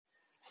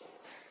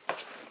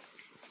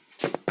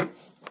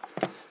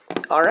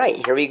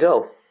Alright, here we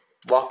go.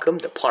 Welcome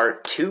to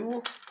part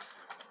 2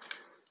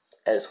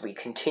 as we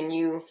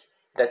continue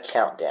the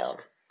countdown.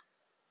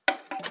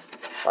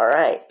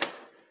 Alright.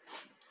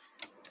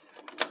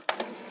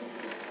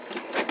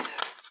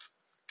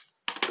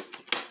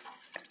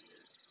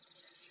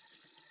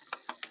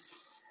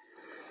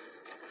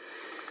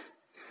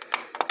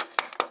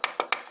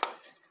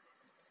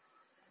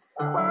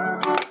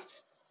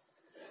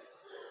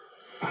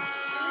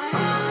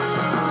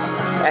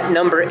 At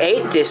number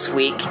 8 this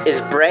week is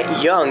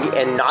Brett Young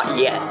and Not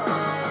Yet.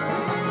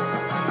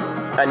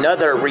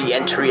 Another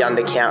re-entry on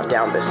the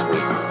countdown this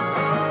week.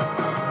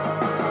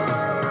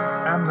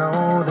 I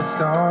know the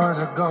stars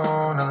are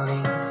gonna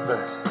leave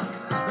us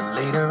the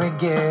later it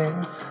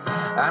gets.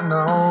 I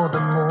know the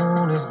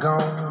moon is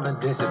gonna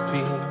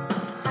disappear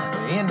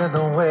into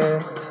the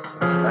west.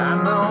 I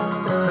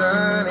know the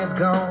sun is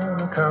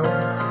gonna come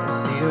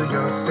and steal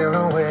your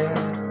silhouette,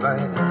 but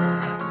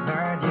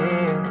not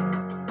yet,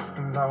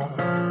 no,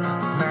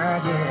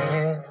 not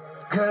yet.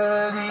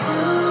 'Cause you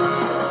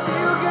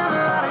still got a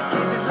lot of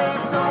kisses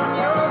left on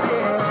your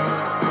lips.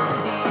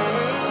 Yeah,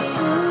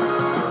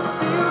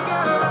 still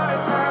got a lot of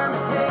time to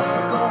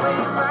take away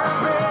my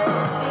breath.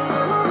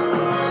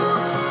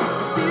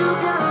 Still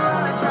got a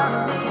lot of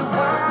driving me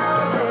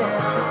wild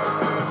there.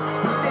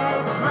 With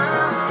that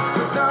smile,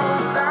 with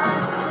those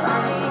eyes, I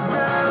ain't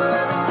done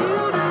loving you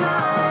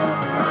tonight.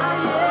 Not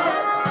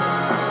yet,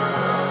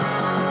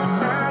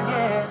 not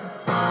yet.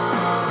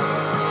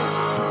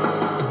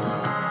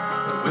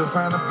 We'll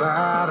find the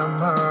bottom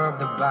of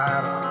the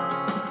bottle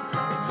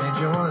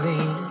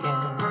eventually,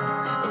 and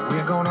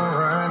we're gonna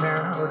run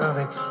out of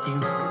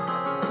excuses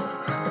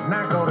to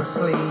not go to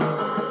sleep.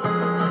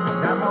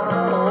 And I'm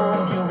gonna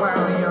hold you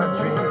while you're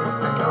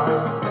drifting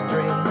off the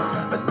dream,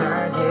 but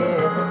not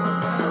yet,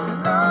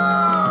 no,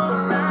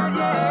 not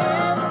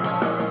yet.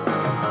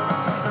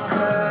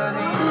 'Cause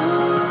you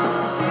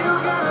still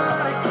got a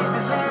lot of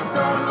kisses left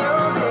on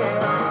your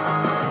lips.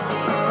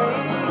 Yeah,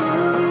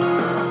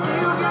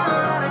 still got a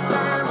lot of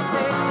time to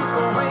take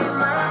away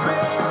my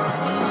breath.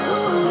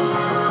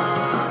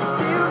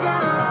 Still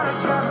got a lot of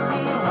driving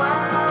me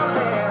wild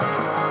there.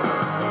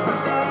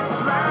 With that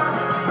smile,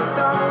 with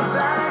those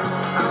eyes,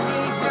 I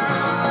ain't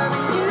done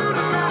loving you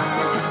tonight.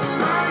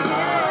 Not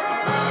yet,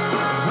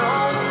 no,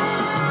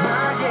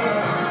 not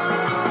yet.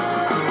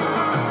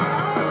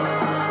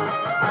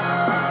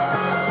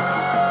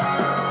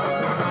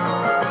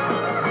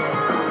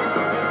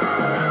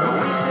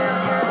 We still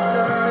got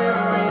some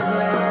memories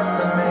left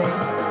to make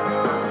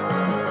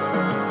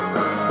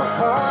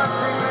before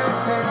turning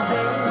to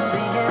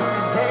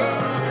yesterday.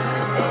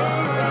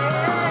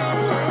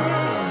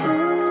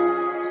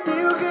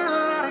 Still got a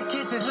lot of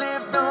kisses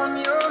left on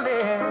your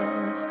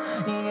lips.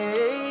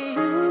 Yeah,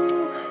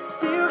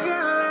 still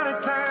got a lot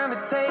of time to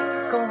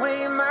take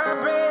away my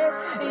breath.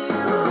 You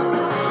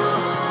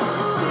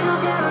still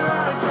got a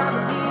lot of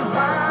driving me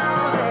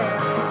wild there.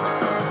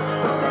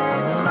 With that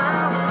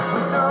smile,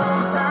 with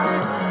those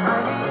eyes, I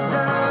ain't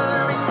done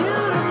loving you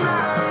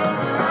tonight.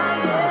 Not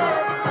yet,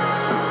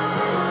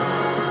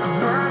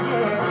 not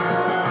yet,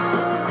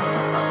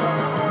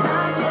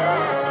 not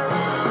yet,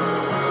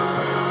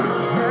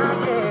 not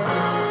yet.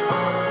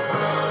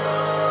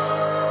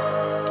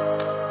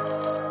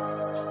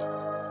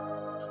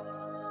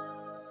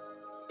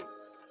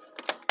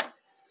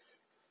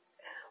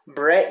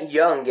 Brett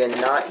Young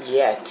and Not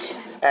Yet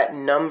at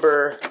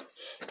number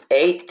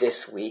 8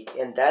 this week,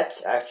 and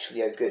that's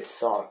actually a good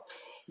song.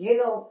 You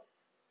know,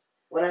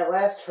 when I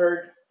last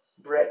heard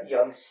Brett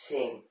Young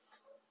sing,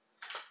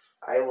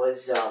 I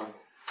was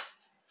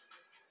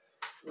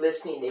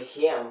listening to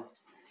him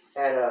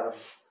at a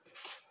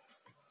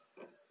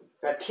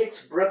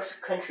Kix Brooks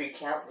Country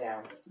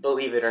Countdown,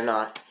 believe it or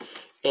not,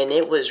 and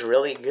it was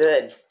really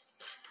good.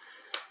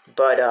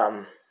 But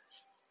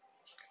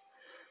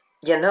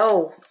you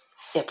know,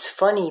 it's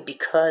funny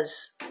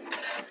because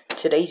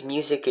today's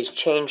music has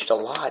changed a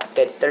lot,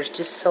 that there's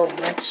just so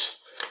much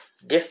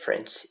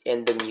difference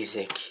in the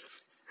music.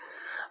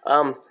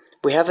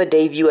 We have a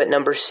debut at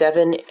number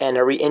 7 and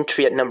a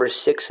re-entry at number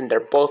 6, and they're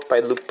both by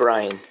Luke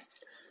Bryan.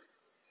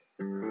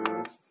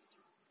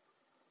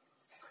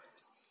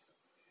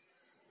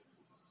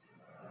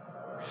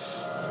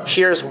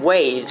 Here's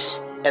Waves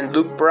and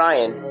Luke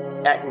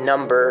Bryan at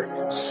number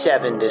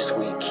 7 this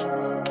week.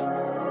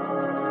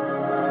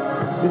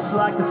 It's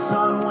like the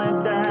sun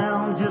went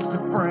down just to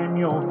frame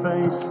your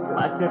face.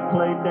 Like they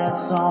played that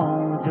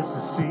song just to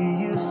see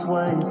you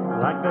sway.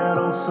 Like that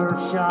old surf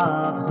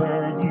shop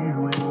had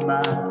you in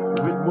mind,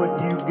 with what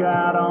you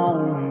got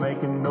on,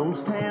 making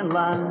those tan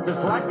lines.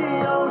 It's like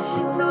the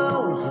ocean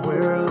knows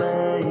we're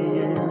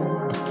laying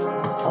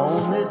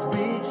on this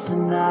beach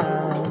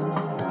tonight.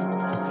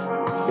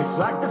 It's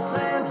like the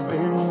sand's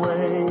been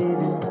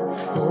waiting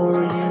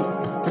for you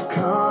to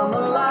come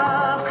alive.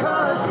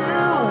 'Cause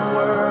you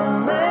were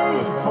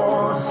made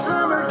for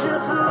summer,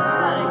 just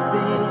like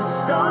these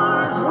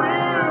stars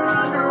we're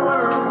under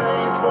were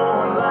made for.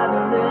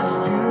 Lighting this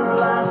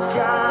July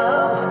sky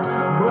up,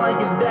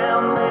 blanket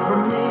down made for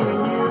me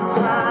and you,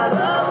 tied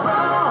up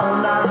all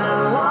night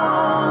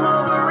long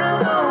over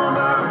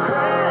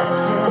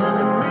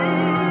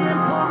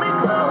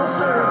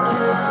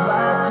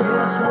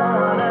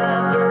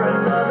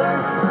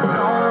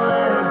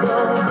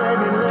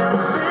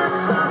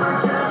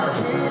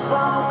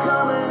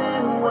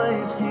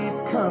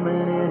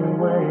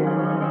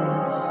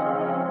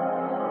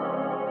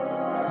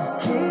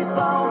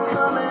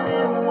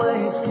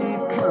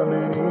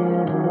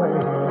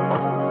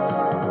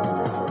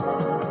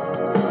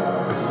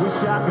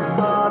I could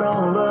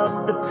bottle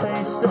up the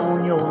taste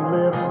on your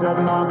lips, that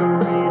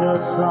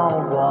margarita,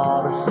 salt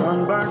water,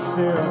 sunburnt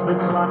sip.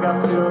 It's like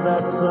I feel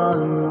that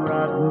sun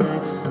right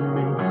next to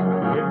me.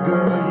 Yeah,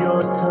 girl,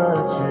 your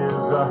touch is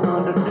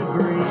 100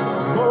 degrees.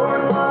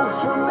 Boardwalks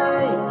were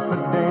made for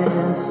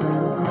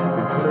dancing,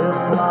 and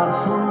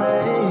flip-flops were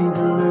made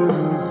to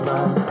lose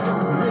life.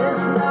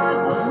 This night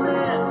was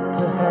meant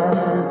to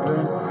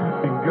happen,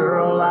 and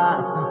girl,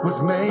 I was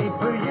made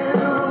for you,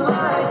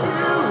 like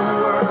you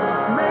were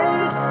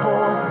made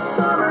for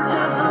summer,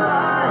 just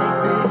like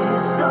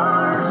these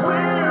stars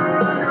we're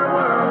under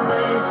were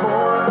made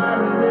for.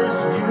 And this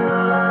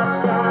July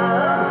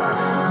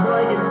sky,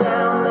 break it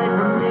down, they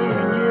for me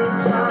and you,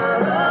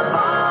 tied up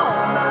all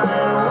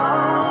night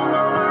long,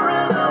 over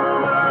and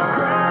over,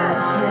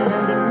 crash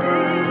into me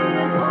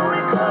and pull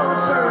me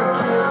closer,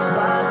 kiss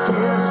by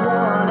kiss,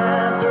 one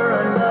after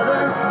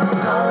another.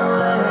 Don't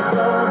let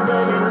go,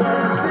 baby,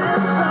 let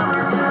this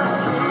summer just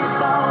keep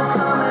on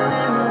coming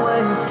in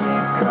waves,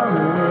 keep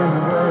coming in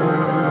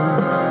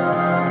waves.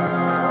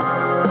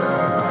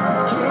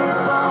 Keep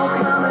on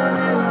coming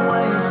in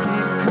waves,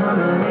 keep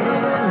coming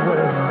in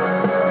waves.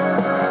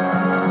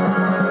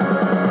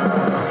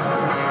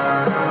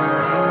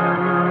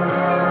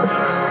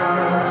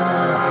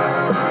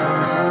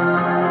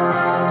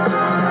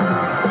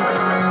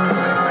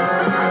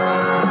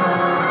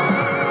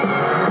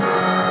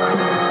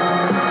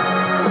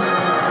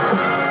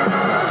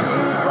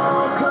 Keep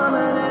on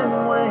coming in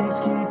waves,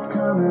 keep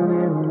coming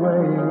in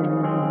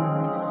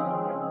waves.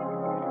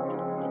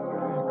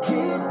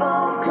 Keep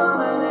on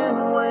coming in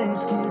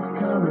waves, keep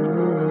coming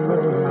in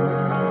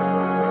waves.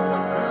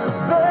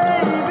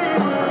 Baby,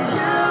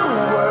 you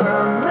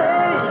were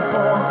made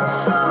for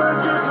summer,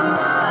 just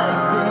like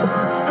these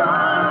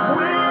stars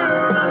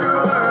we're under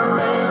were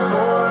made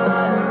for.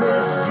 Lighting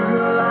this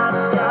July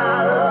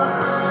sky up,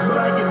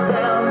 break it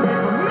down,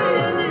 made for me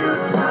and you,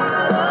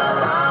 tied up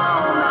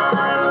all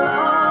night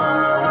long,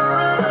 over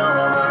and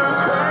over,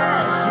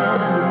 crash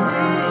into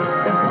me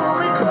and pull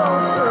me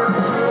closer,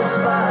 kiss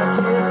by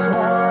kiss,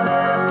 one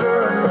after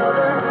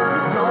another.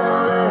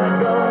 Don't let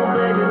go,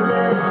 baby,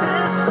 let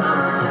this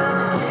summer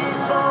just keep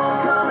on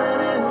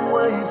coming in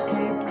waves,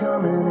 keep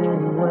coming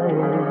in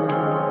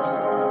waves.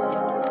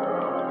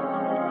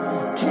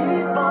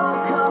 Keep on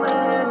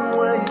coming in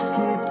waves,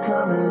 keep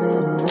coming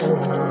in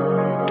waves.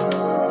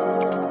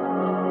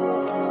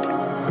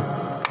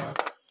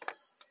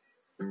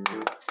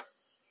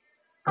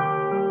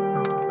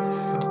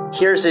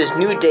 Here's his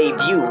new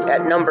debut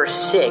at number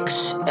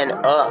 6 and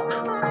up,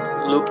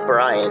 Luke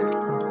Bryan.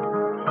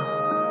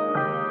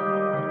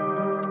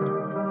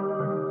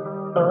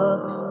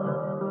 Up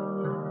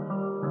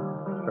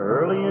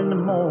early in the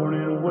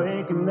morning,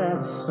 waking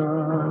that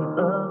sun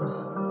up,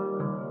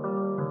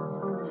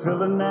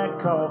 filling that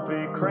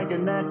coffee,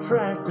 cranking that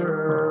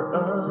tractor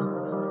up,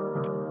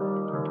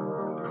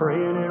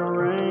 praying it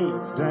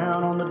rains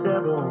down on the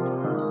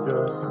devil's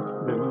dust.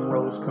 Them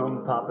roads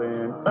come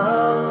popping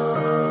up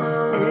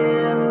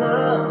in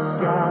the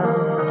sky.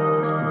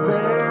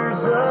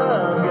 There's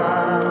a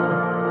guy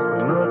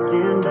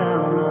looking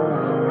down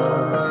on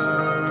us,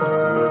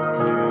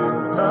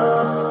 looking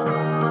up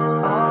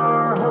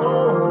our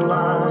whole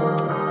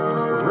life,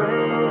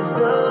 raised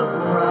up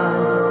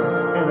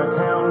right in a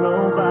town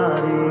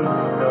nobody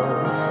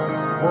knows.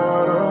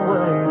 What a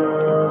way to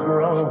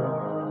grow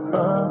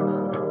up,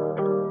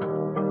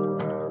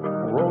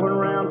 rolling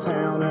around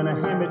town in a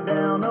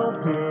hand-me-down old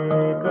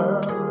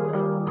pickup,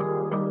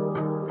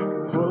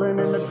 pulling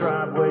in the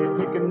driveway,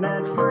 picking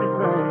that pretty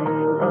thing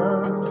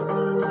up,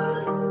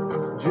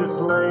 just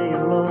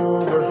laying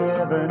low over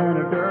heaven in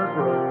a dirt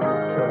road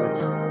touch,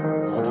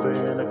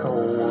 holding a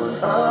cold one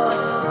up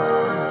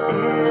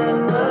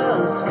in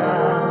the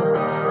sky.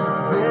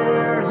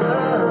 There's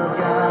a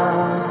guy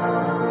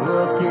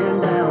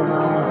looking down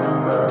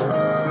on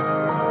us,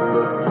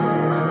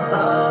 looking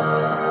up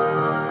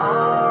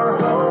our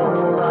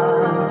whole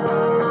life,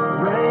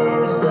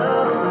 raised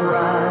up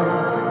right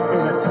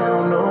in a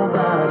town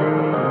nobody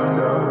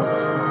knows.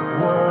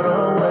 What a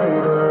way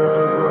to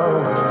grow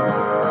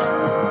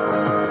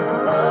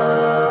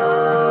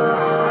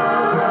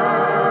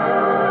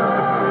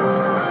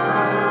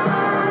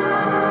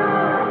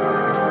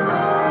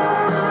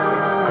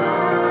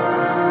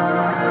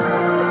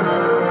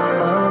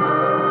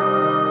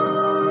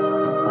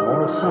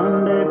on a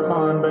Sunday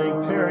pond bank,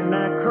 tearing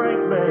that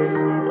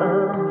crankbait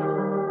up,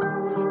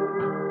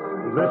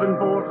 living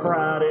for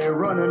Friday,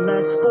 running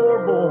that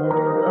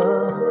scoreboard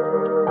up,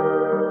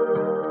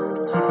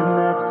 keeping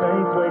that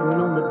faith, waiting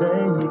on the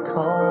day he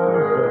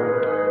calls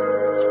us.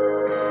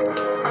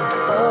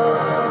 Up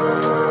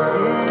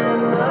in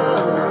the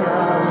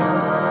sky,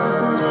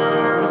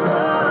 there's a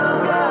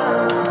guy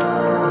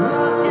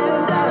looking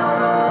down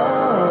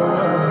on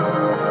us,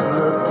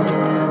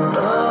 looking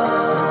up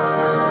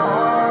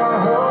our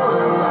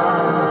whole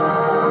life,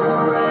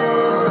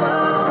 raised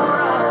up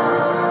right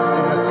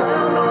in a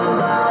town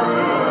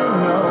nobody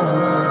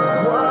knows.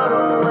 What a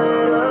way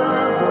to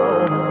grow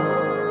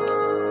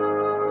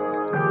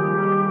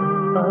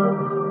up.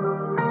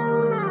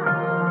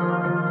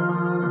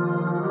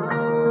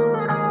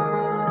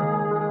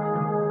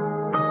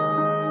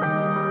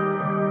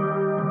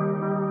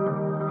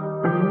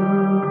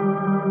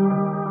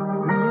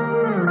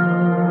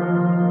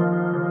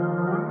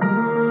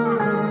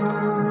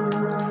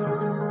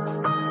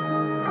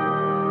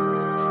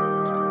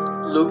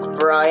 Luke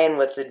Bryan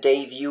with the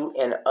debut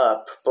and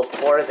Up.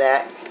 Before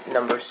that,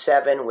 number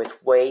 7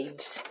 with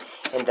Waves,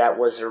 and that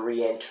was a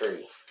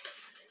re-entry.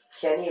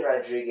 Kenny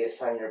Rodriguez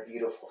on your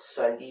beautiful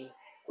Sunday.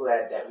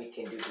 Glad that we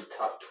can do the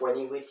top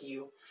 20 with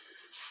you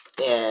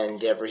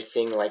and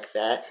everything like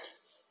that.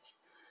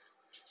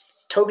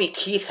 Toby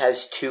Keith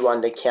has 2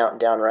 on the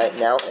countdown right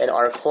now and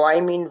are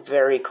climbing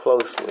very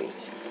closely.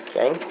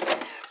 Okay?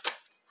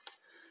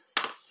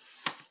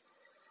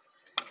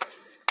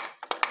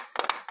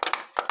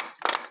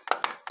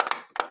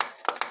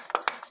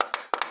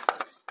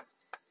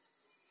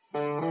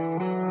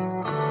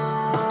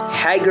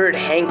 Haggard,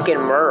 Hank,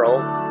 and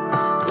Merle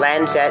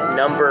lands at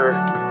number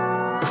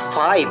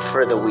 5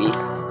 for the week.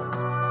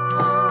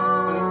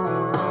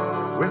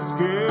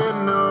 Whiskey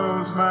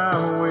knows my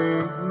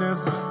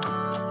weakness.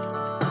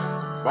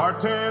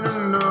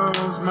 Bartender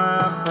knows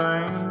my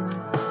pain.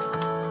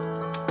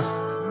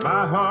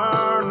 My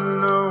heart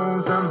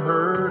knows I'm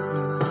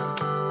hurting.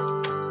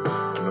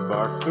 And the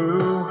bar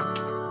stool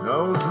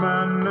knows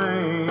my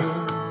name.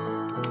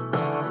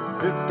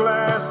 This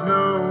glass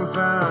knows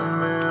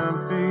I'm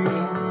empty.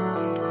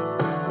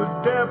 The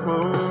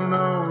devil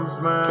knows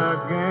my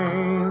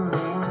game.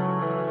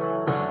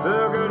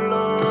 The good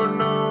Lord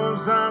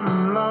knows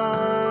I'm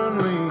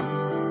lonely.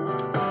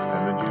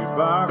 And the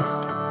jukebox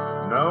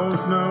knows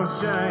no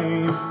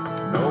shame.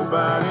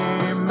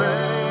 Nobody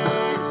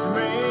makes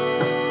me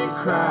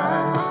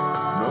cry.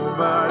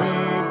 Nobody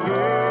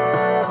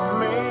gets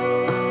me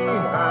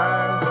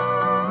high.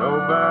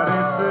 Nobody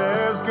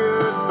says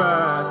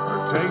goodbye or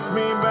takes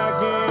me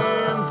back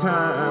in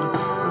time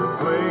to the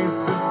place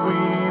that we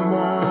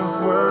once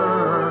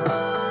were.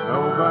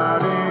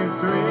 Nobody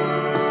thrills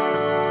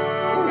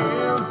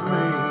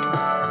me.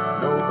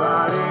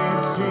 Nobody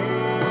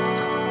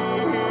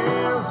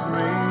chills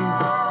me.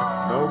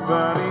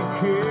 Nobody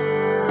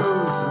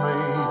kills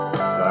me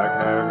like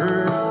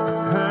Haggard,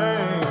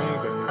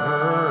 Hank, and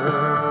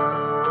Herb.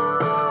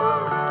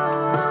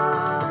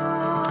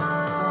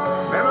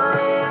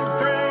 Memory and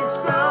drinks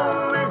don't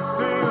mix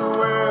too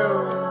well.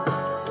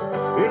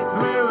 It's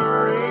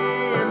misery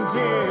and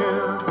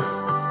gin,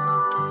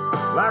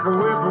 like a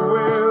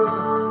whippoorwill.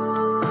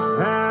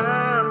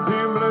 I'm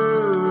too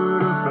blue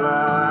to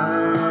fly.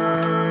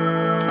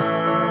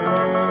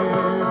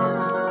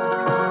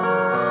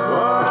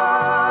 What I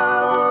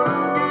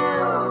wouldn't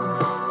give,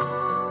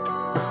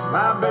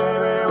 my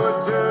baby would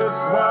just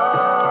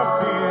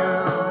walk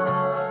in.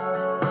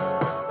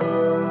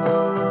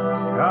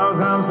 'Cause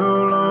I'm so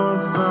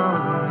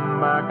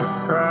lonesome I could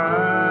cry.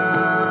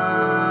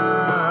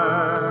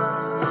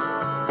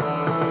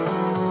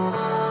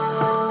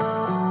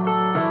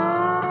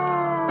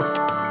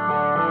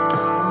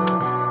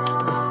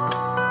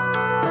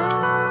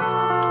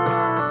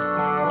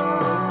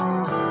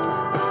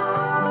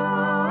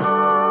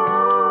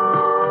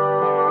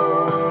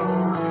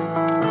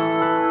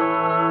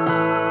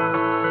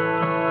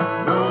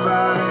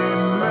 Nobody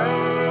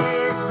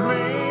makes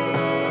me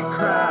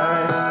cry.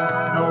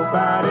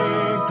 Nobody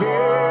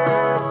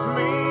gets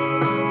me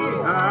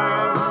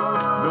high.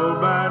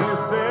 Nobody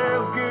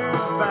says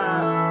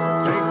goodbye or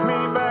takes me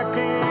back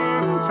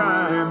in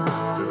time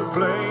to the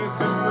place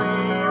that we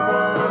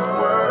once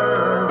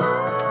were.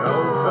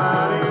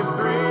 Nobody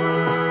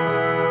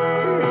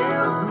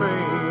thrills me.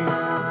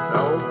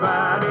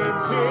 Nobody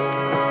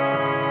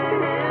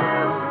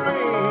chills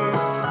me.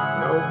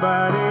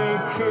 Nobody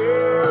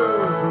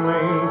kills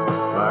me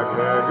like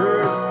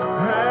Haggard,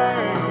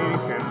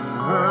 Hank, and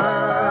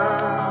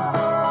Herb.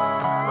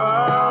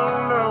 Oh,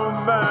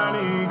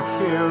 nobody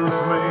kills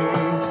me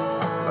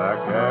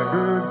like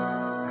Haggard,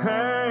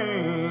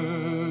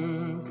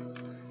 Hank,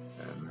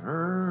 and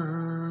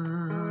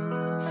Herb.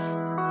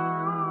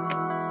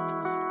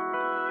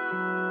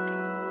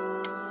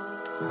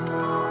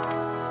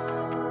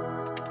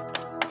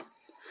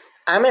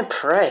 I'm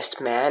impressed,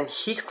 man.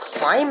 He's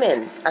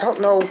climbing. I don't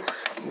know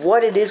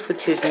what it is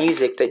with his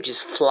music that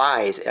just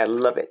flies. I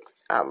love it.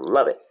 I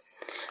love it.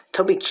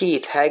 Toby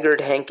Keith,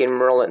 Haggard, Hank, and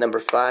Merle at number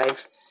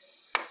 5.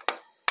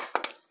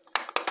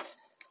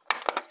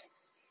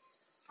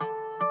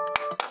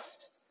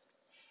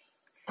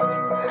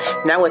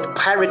 Now with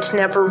Pirates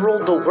Never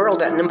Ruled the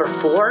World at number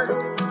 4.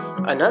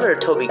 Another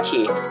Toby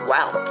Keith.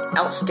 Wow.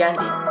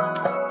 Outstanding.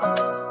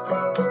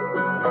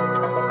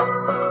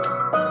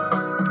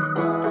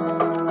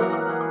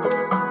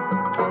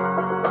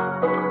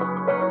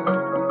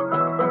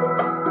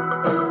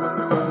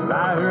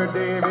 I heard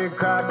Davy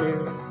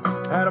Crockett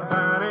had a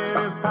pint in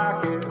his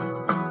pocket,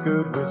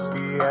 good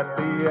whiskey at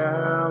the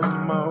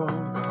Alamo.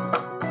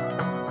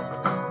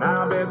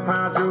 Now I bet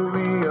Pancho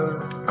Villa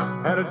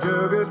had a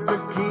jug of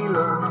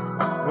tequila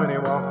when he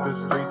walked the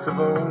streets of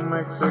old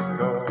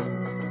Mexico.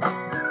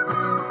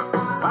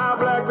 My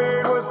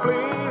Blackbeard was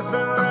fleecing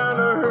around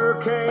the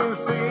hurricane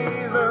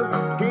season.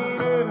 He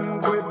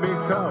didn't quit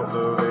because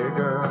of a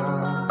girl.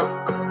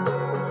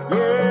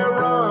 Yeah,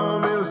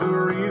 rum is the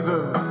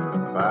reason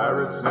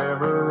pirates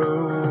never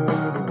ruled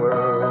the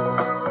world.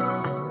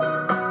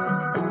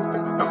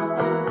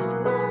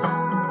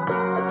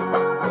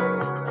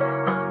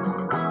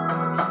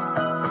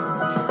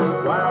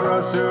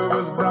 militia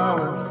was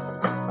brawling,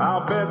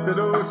 I'll bet that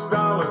old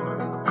Stalin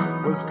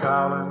was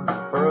calling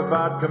for a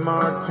vodka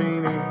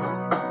martini.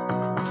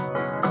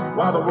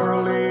 While the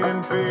world lay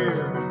in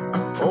fear,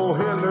 old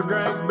Hitler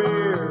drank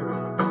beer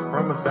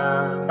from a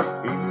stein,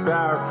 eat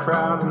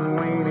sauerkraut and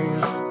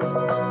weenies.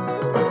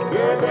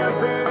 Yeah, down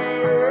through the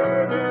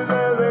ages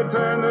as they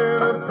turned through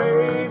the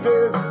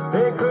pages,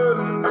 they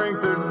couldn't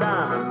drink their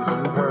diamonds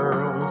and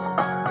pearls.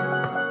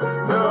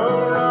 No,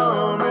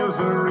 rum is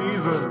the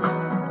reason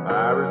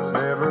pirates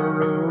never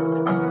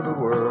ruled the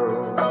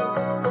world.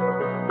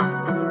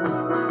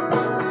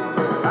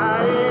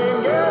 I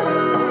ain't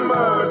getting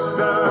much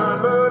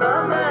done, but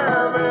I'm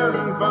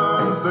having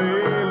fun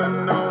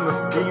sailing on the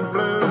deep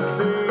blue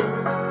sea.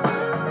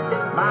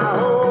 My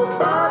whole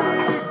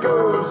body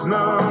goes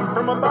numb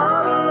from a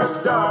bottle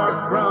of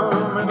dark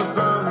rum, and the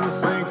sun's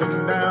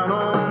sinking down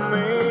on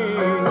me.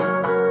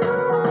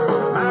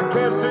 My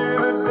catch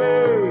of the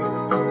day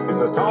is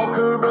a tall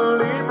Cuba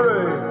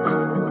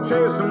Libre,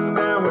 chase 'em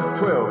down with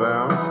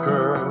 12-ounce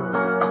curl.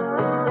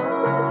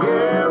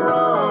 Yeah,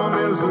 rum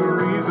is the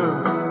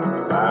reason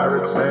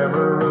pirates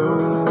never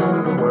ruled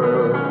the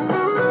world.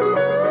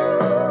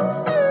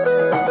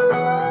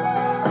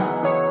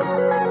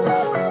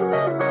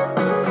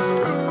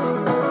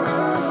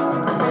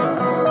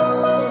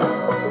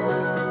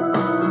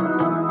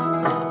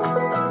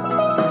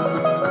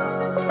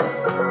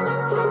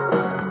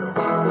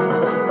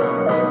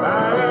 I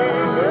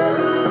ain't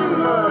getting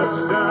much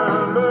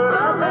done, but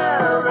I'm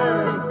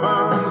having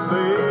fun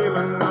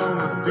sailing on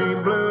the deep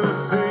blue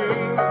sea.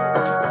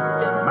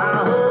 My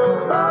whole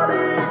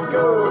body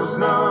goes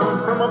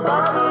numb from a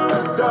bottle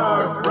of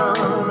dark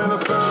rum, and the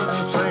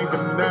sun's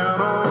sinking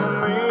down on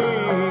me.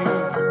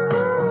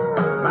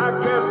 My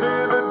catch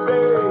of the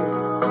day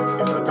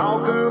is a tall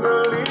Cuba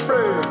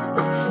Libre,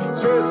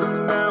 chasing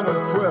down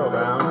with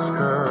 12-ounce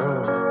curl.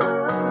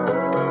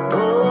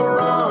 Oh,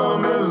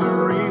 rum is the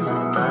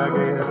reason, I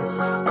guess.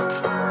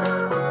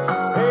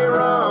 Hey,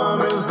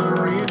 rum is the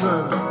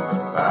reason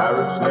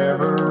pirates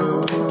never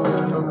ruled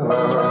the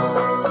world.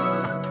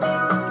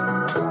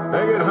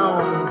 Take it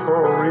home,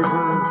 Coral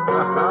Reefers.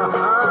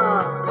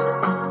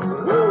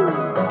 Woo!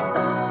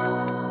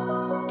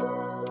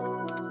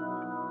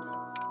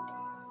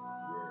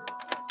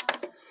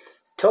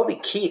 Toby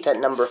Keith at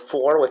number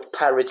 4 with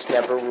Pirates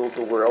Never Ruled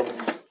the World.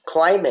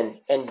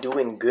 Climbing and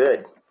Doing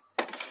Good.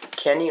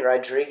 Kenny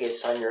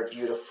Rodriguez on your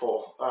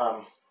beautiful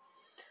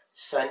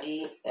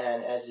Sunday,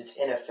 and as it's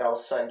NFL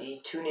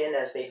Sunday, tune in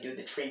as they do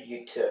the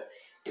tribute to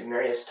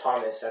Demarius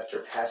Thomas after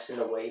passing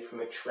away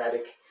from a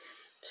tragic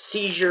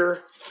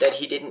seizure that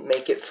he didn't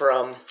make it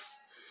from.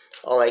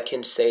 All I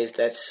can say is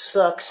that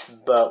sucks,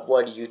 but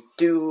what do you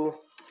do?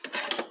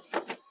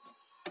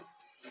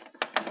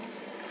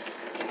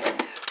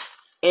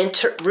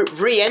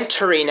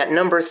 Re-entering at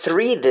number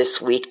 3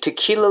 this week,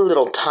 Tequila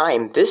Little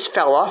Time. This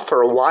fell off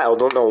for a while,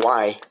 don't know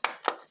why.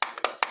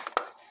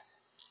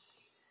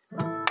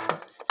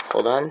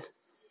 Hold on.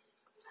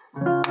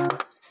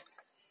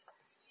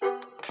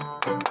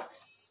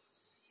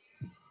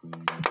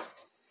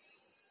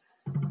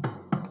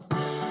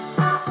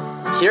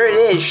 Here it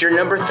is, your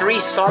number 3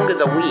 song of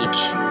the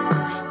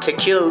week,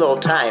 Tequila Little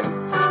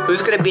Time.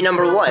 Who's going to be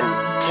number 1?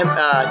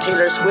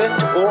 Taylor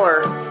Swift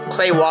or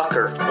Clay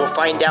Walker? We'll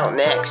find out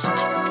next.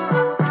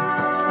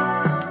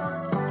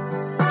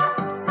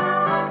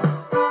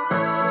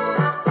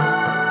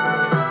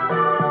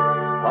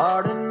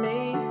 Pardon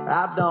me,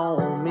 I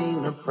don't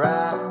mean to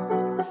pry.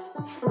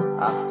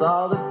 I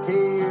saw the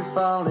tears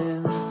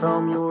falling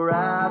from your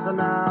eyes,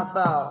 and I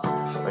thought,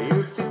 well,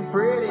 you're too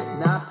pretty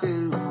not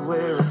to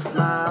wear a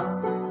smile.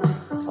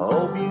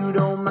 Hope you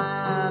don't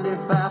mind if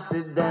I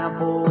sit down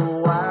for a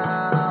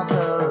while,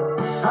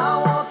 'cause I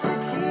want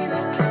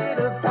tequila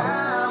little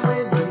time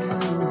with you.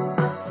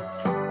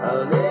 A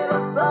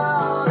little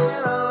salt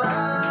and a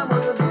lime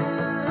will do.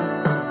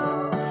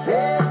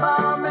 Hey,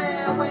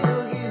 barman,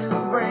 will you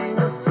bring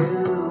us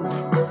two?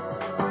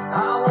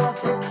 I want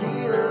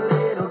tequila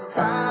little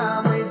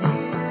time with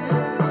you.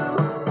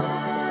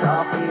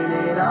 Talking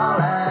it all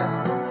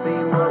out,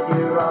 seeing what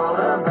you're all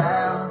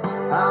about.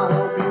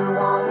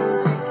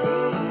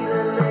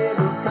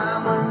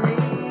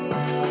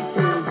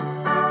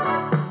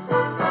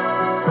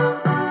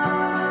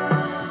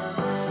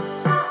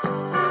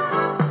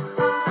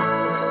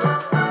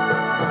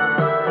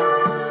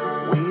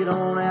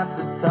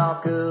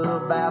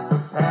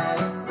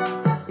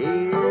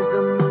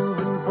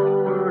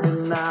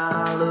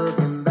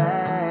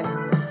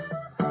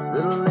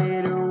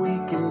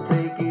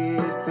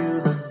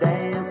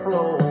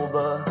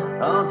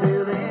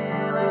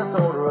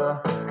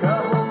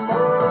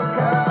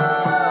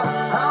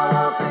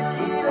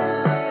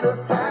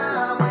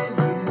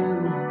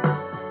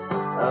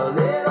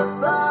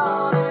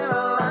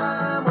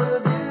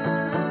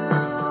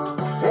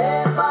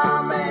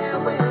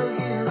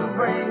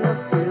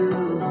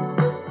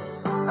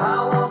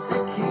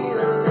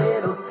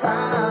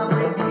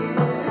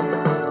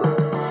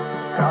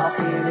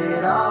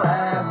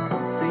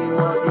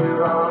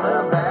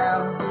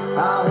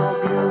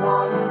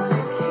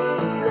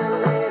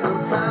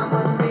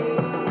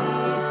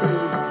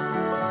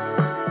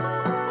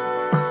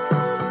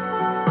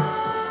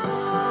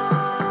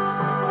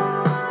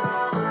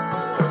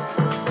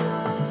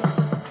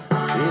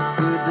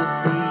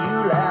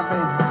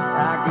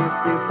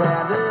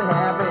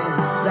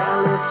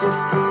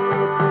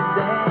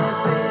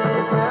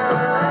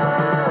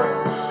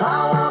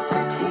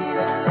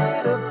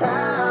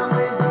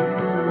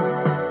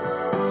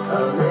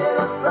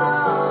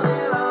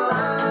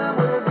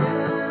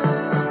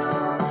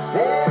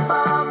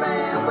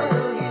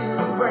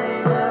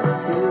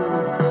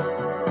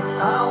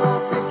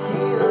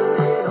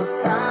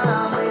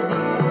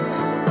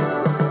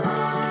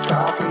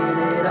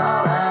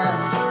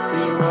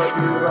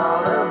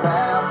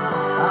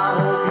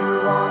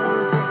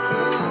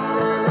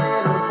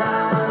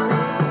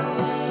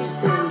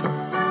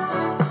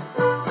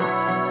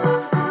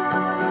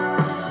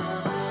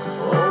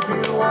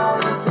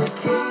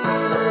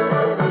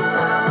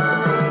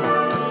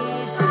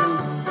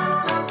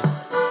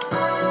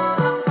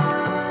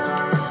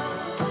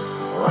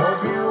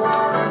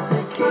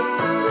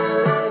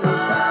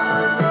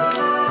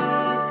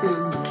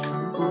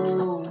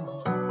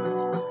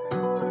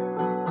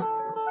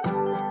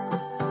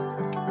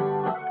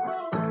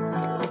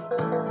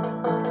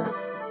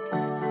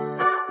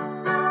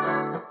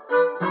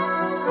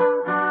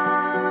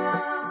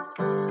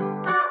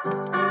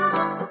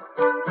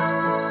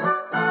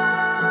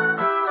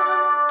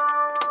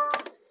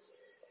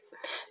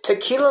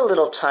 Tequila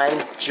Little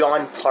Time,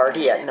 John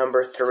Party at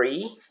number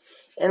 3.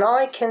 And all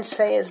I can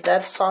say is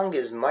that song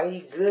is mighty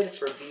good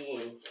for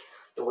being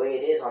the way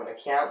it is on the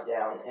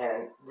countdown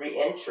and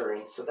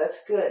re-entering. So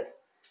that's good.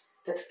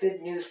 That's good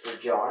news for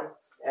John,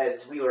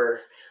 as we were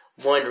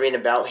wondering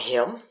about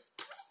him.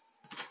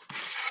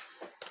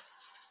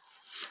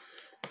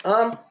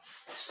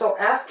 So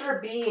after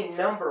being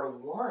number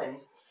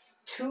 1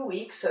 2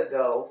 weeks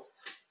ago,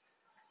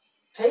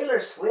 Taylor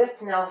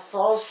Swift now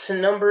falls to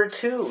number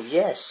 2.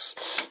 Yes,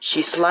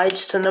 she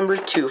slides to number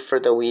 2 for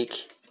the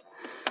week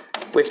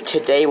with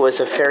Today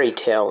Was a Fairy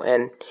Tale.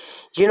 And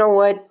you know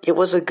what? It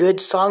was a good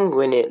song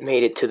when it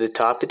made it to the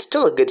top. It's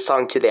still a good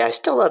song today. I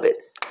still love it.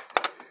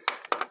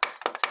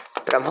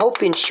 But I'm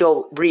hoping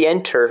she'll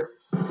re-enter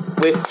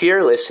with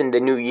Fearless in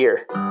the new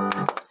year.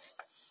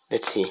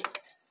 Let's see.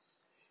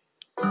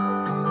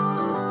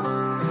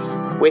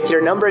 With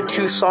your number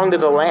 2 song of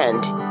the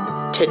land,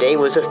 Today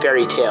Was a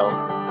Fairy Tale.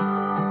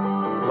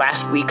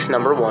 Last week's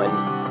number 1.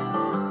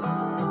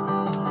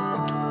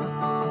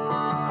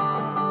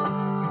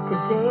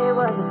 Today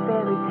was a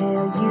fairy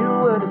tale, you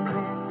were the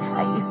prince.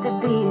 I used to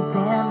be a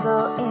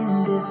damsel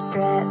in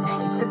distress.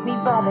 You took me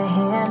by the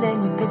hand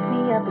and you picked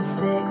me up at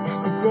 6.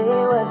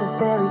 Today was a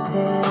fairy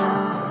tale.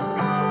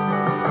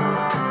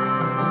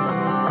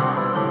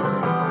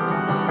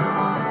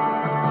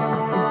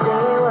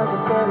 Today was a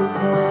fairy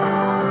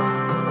tale.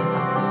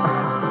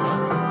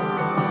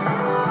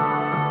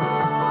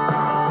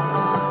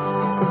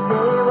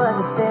 Today was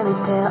a fairy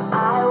tale. I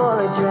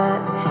wore a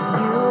dress,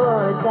 you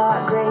wore a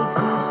dark gray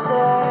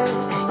t-shirt.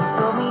 You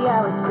told me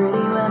I was pretty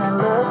when I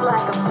looked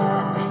like a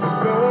mess.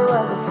 Today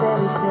was a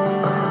fairy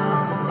tale.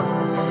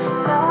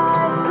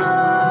 Time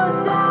slows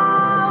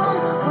down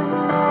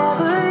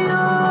whenever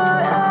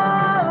you're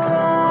around.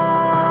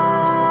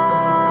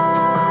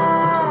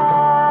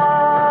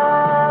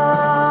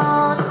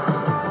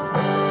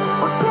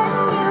 Well, can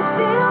you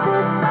feel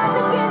this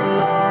magic in the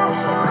air?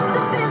 It must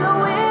have been the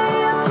way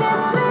you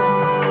kissed me.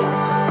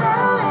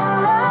 Fell in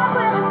love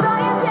when I saw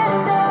you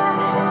standing there.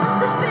 It must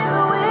have been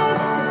the way.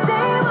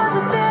 Today was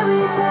a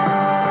fairy tale.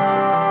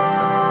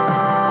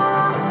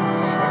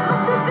 It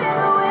must have been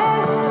the way.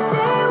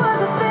 Today was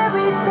a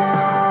fairy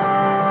tale.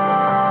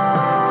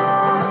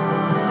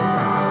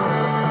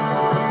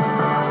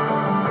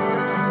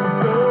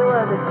 Today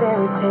was a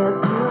fairy tale.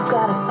 You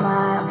got a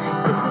smile,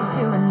 takes me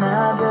to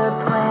another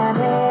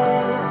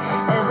planet.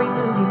 Every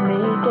move you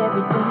make,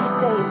 everything you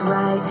say is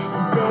right.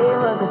 Today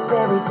was a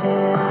fairy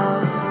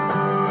tale.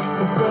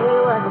 Today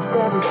was a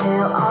fairy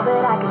tale. All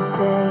that I can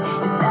say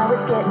is now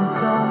it's getting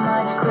so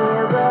much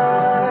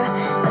clearer.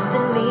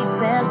 Nothing made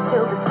sense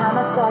till the time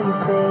I saw your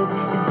face.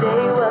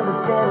 Today was a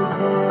fairy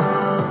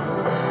tale.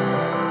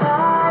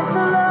 Time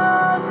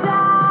slows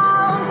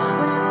down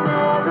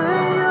whenever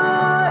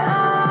you're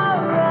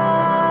around.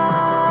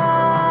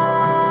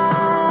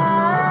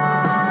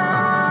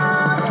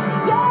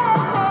 Yeah,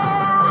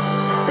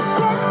 but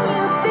can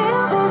you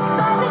feel this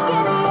magic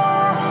in the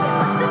air? It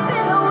must have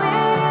been the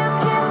way you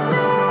kissed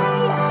me.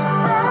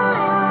 Fell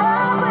in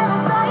love when I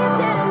saw you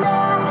standing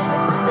there.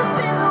 It must have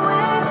been the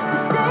way.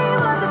 Today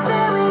was a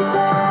fairy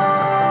tale.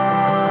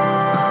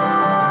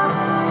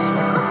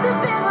 It must have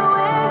been the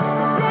way.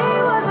 Today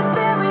was a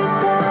fairy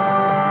tale.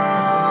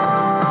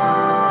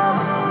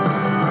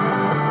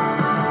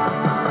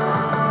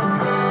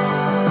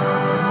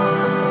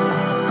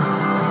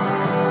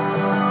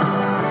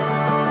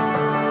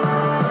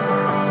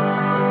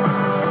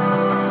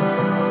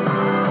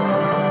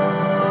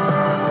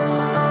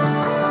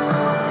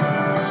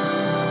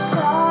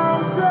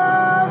 Time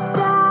slows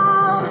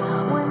down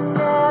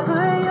whenever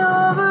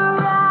you're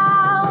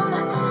around.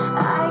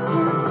 I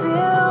can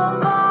feel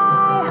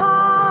my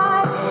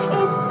heart,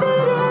 it's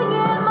beating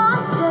in my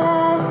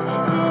chest.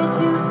 Did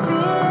you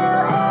feel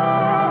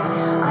it?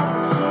 I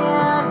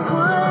can't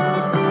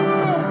put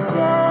this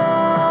down.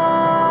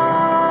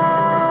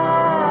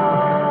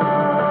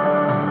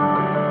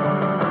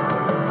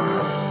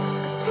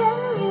 Can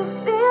you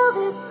feel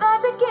this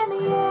magic in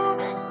the air?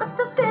 It must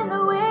have been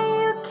the way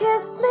you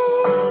kissed me.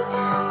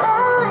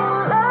 Fell in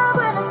love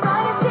when I saw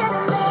you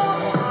standing there.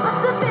 It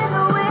must have been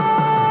the way.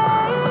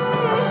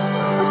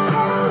 But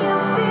can you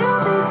feel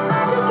this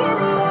magic in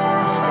the air?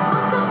 It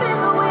must have been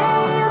the way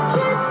you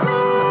kissed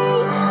me.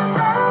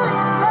 Fell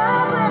in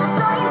love when I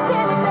saw you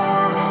standing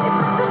there. It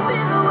must have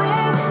been the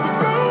way.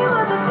 Today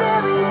was a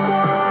fairy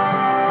tale.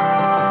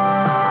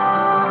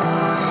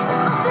 It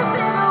must have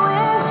been the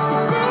way.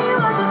 Today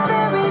was a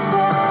fairy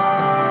tale.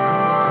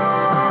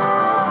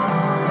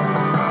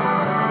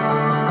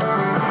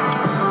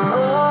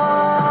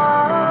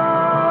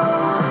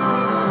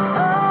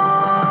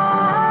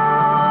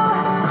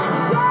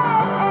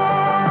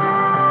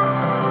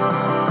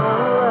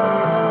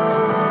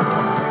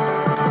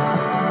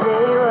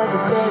 Today was a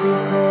fairy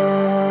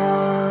tale.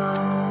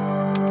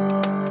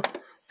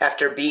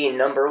 After being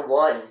number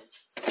 1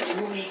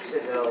 2 weeks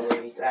ago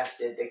when we last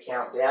did the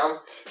countdown,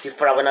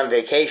 before I went on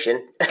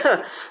vacation.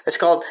 It's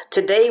called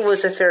Today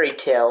Was a Fairy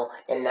Tale,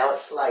 and now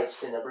it slides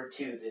to number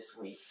 2 this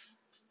week.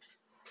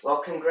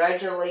 Well,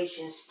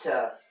 congratulations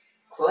to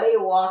Clay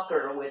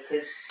Walker with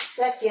his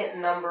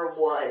second number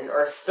one,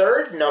 or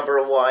third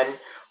number one,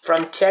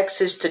 from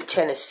Texas to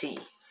Tennessee.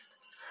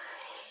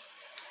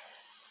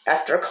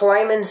 After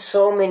climbing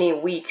so many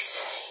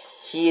weeks,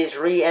 he is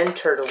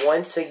re-entered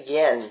once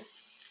again,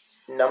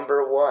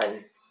 number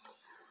one,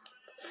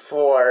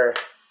 for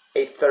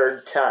a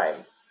third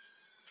time.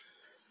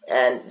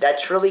 And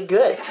that's really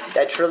good.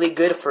 That's really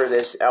good for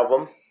this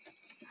album,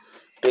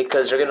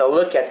 because they're going to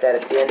look at that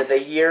at the end of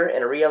the year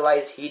and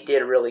realize he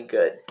did really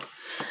good.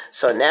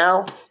 So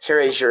now, here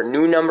is your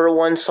new number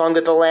one song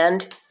of the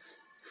land,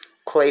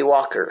 Clay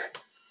Walker.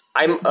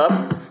 I'm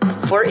Up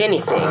for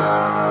Anything.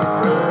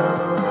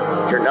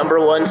 Your number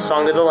one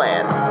song of the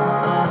land.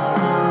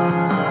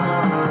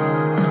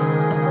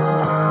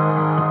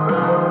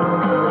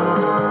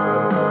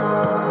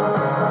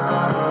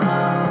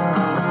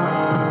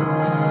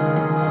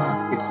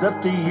 It's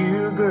up to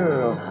you,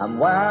 girl, I'm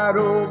wide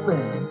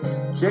open.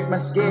 Check my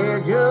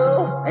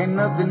schedule, ain't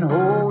nothing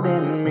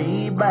holding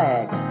me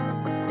back.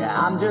 Yeah,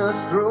 I'm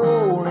just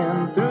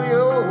strolling through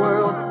your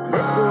world.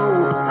 Let's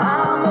go.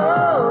 I'm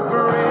up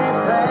for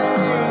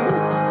anything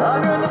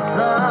under the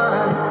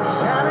sun,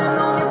 shining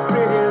on your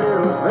pretty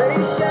little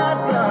face,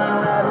 shotgun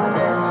right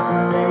next to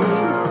me.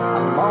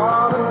 I'm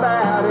all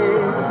about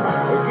it.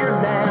 If you're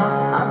down,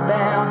 I'm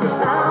down, 'cause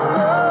I'm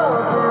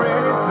up for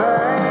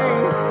anything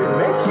that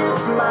makes you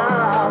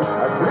smile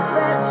or flips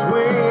that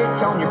switch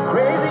on you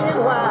crazy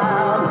and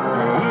wild.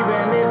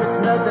 Even if it's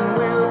nothing,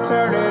 we'll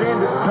turn it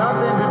into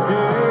something to do.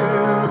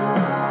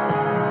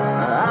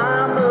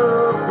 I'm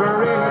up for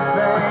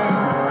anything,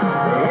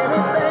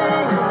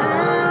 anything to do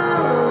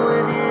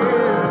with you.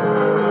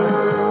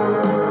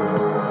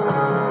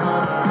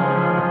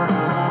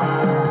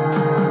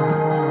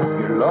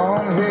 Your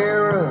long hair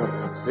up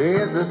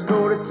says let's go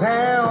to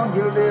town.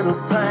 Your little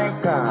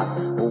tank top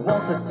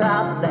wants the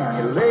top down.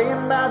 You're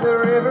laying by the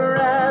river,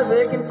 eyes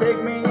they can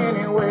take me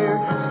anywhere.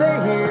 Stay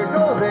here,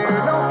 go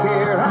there, don't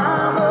care.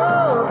 I'm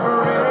up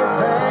for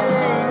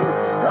anything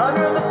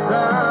under the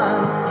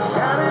sun,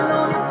 shining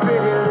on your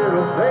pretty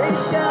little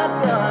face,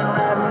 shotgun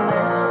right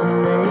next to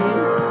me.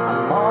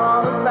 I'm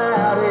all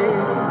about it.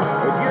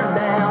 If you're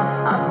down,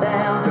 I'm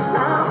down, 'cause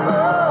I'm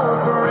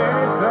up for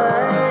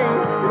anything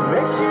that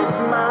makes you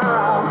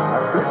smile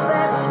or flips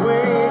that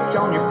switch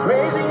on you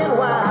crazy and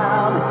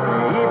wild.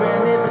 Even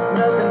if it's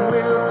nothing,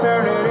 we'll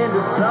turn it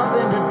into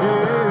something to do.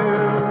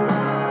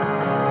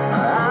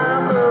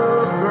 I'm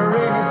up for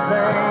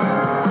anything,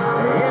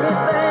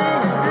 anything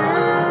to do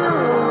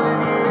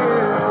with you.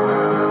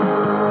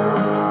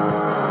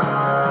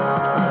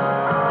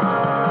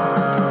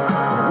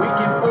 We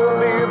can pour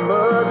beer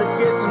buzz and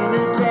get some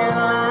new tan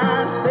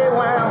lines, stay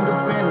wound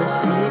up in the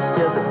sheets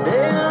till the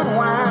day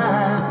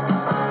unwinds.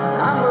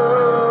 I'm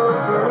up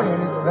for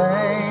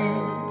anything,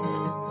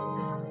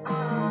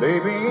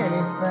 baby,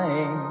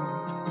 anything.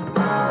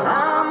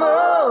 I'm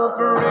up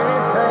for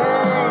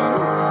anything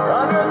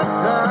under the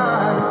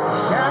sun,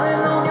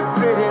 shining on your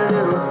pretty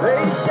little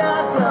face,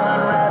 shotgun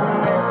right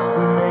next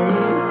to me.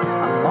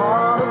 I'm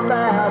all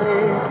about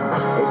it.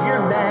 If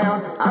you're down,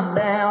 I'm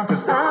down,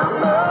 'cause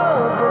I'm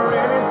up for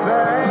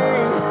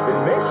anything that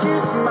makes you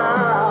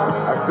smile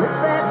or flips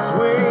that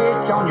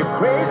switch on you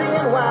crazy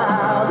and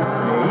wild.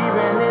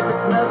 Even if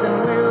it's nothing,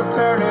 we'll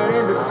turn it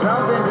into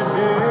something to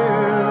do.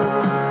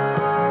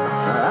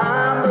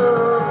 I'm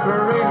up for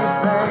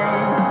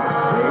anything,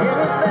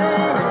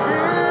 anything to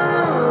do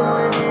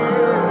with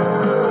you.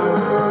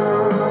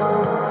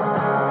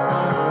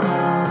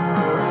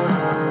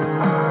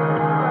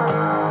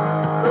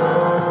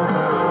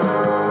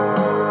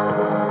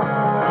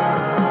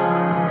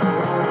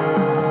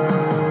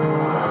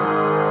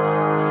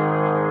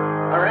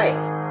 Alright,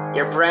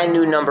 your brand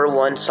new number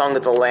one song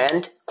of the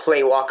land,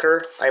 Clay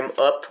Walker, I'm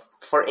Up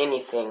for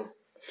Anything.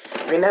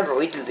 Remember,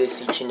 we do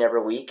this each and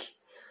every week.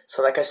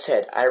 So like I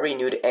said, I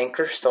renewed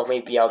Anchor, so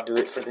maybe I'll do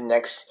it for the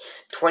next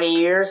 20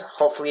 years.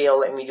 Hopefully it'll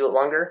let me do it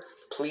longer.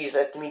 Please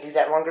let me do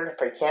that longer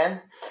if I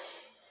can.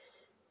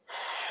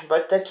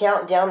 But the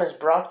countdown is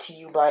brought to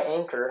you by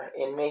Anchor,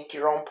 and make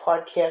your own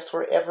podcast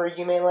wherever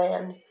you may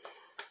land.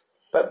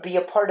 But be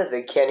a part of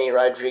the Kenny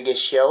Rodriguez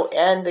Show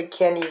and the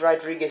Kenny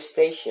Rodriguez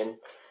Station,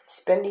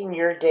 spending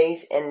your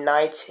days and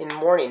nights and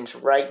mornings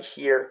right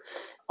here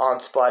on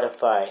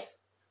Spotify,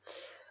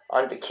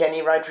 on the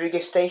Kenny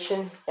Rodriguez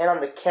Station, and on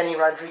the Kenny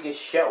Rodriguez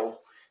Show,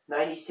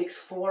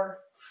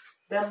 96.4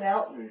 The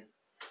Mountain.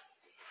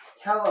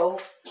 Hello,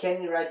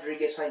 Kenny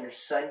Rodriguez on your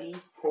Sunday.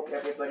 Hope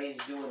everybody's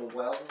doing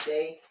well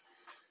today.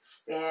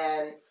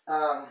 And,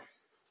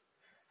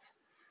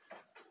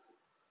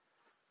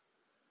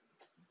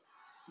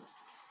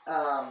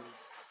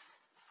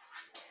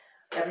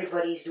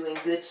 everybody's doing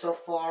good so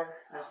far,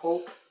 I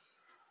hope.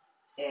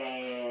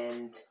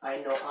 And I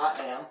know I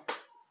am.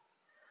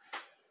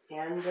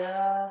 And,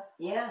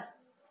 yeah,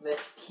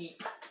 let's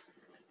keep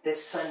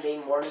this Sunday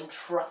morning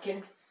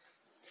trucking.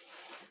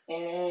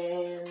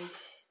 And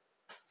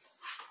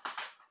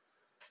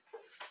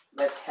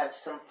let's have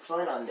some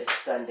fun on this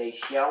Sunday,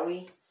 shall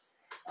we?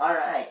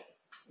 Alright.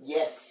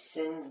 Yes,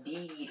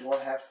 indeed. We'll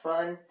have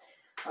fun.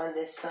 on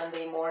this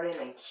Sunday morning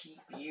and keep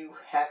you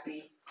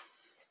happy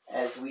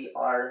as we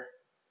are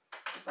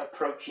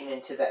approaching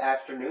into the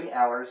afternoon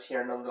hours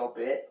here in a little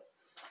bit.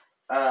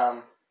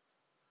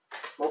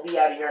 We'll be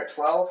out of here at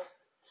 12,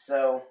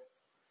 so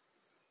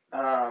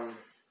I'll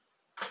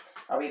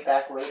be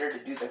back later to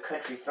do the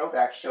Country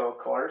Throwback Show, of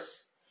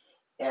course.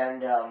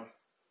 And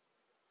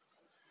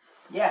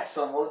yeah,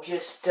 so we'll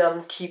just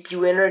keep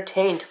you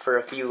entertained for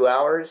a few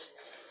hours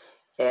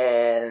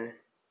and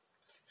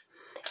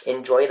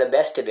enjoy the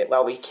best of it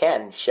while we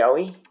can, shall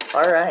we?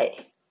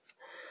 Alright.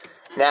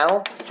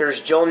 Now,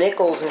 here's Joe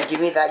Nichols and Give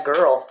Me That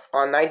Girl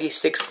on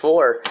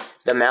 96.4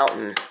 The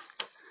Mountain.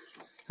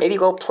 Maybe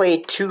we'll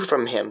play 2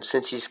 from him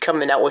since he's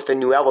coming out with a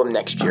new album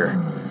next year.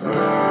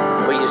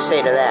 What do you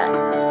say to that?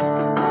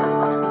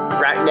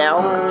 Right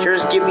now,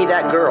 here's Give Me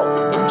That Girl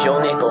and Joe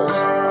Nichols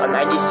on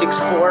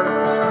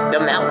 96.4 The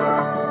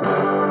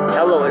Mountain.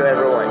 Hello to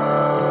everyone.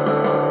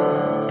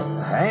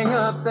 Hang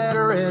up that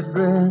red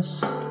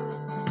dress,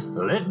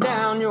 let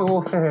down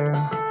your hair,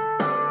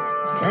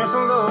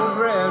 cancel those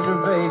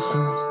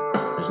reservations,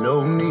 there's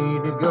no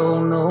need to go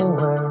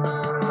nowhere.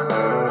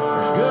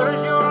 As good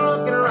as you're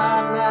looking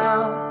right now,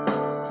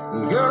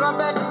 girl, I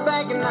bet you're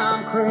thinking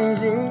I'm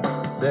crazy.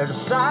 There's a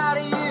side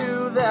of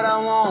you that I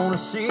want to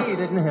see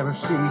that never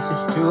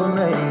ceases to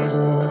amaze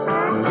me.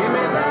 Give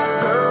me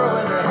that girl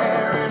with her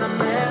hair in a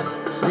mess,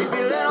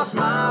 sleepy little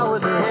smile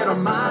with her head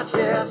on my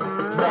chest.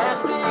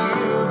 That's the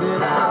you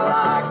that I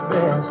like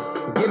best.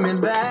 Give me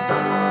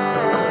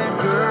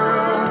that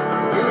girl.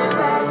 Give me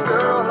that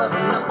girl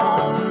loving up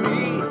on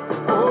me.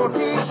 Old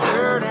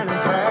t-shirt and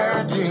a pair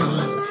of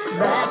jeans.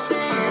 That's the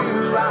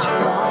you I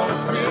want to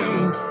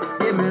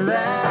see. Give me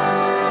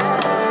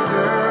that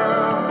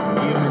girl.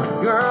 Give me the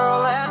girl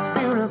that's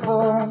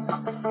beautiful,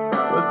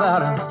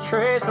 without a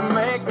trace of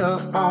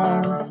makeup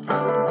on,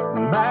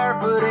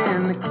 barefoot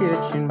in the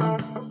kitchen,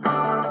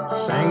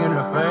 singing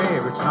her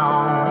favorite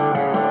song,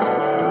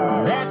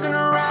 dancing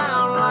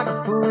around like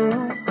a fool,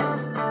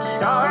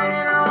 starting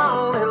in her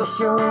own little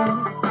show.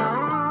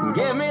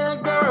 Give me the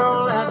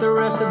girl that the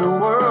rest of the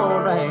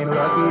world ain't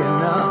lucky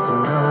enough to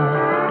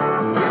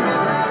know. Give me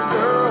that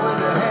girl with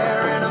her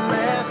hair in a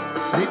mess,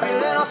 sleepy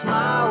little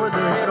smile with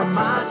her head on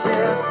my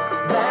chest.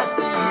 That's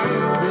the you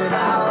that I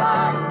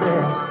like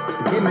best.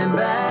 Give me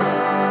that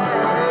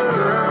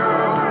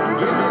girl.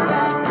 Give me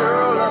that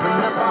girl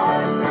loving up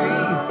on me.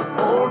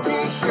 Old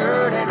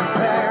t-shirt and a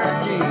pair of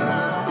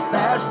jeans.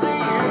 That's the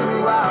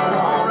you I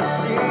want to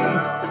see.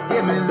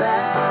 Give me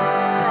that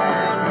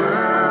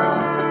girl.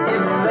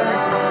 Give me that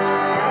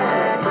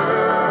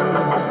girl.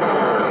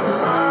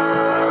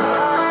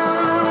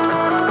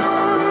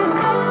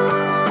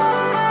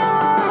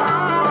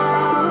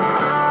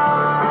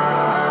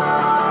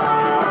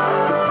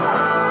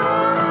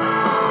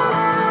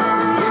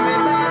 Give me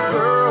that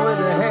girl with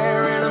her hair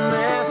in a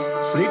mess,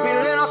 sleepy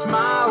little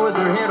smile with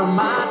her head on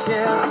my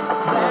chest.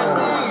 That's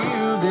the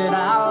you that I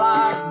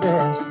like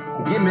best.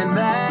 Give me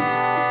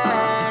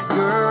that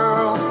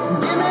girl.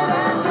 Give me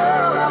that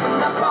girl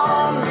loving up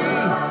on me.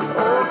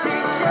 Old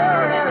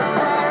t-shirt and a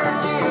pair of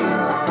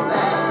jeans.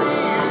 That's the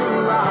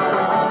you I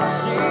want to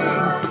see.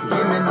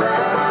 Give me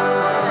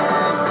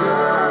that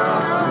girl.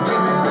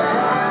 Give me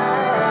that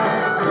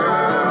girl.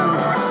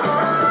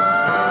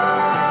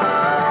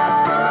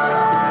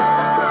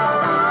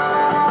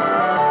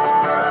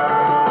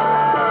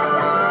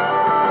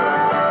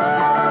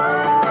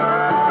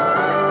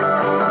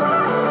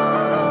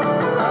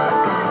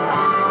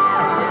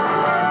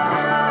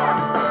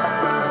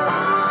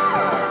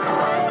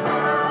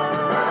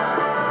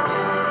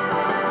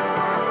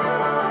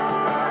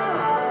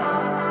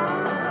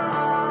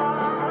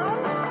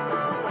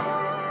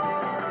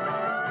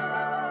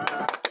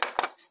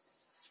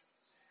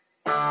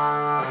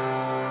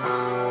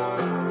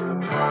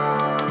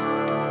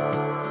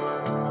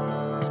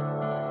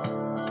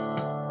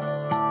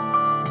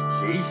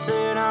 She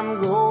said I'm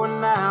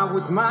going out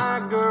with my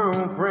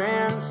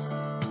girlfriends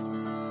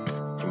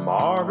to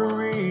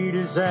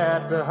margaritas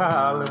at the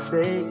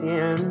Holiday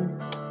Inn.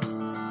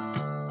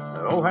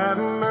 Oh, have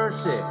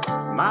mercy,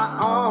 my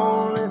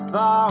only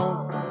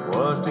thought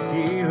was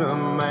tequila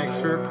makes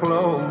her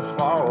clothes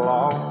fall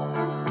off.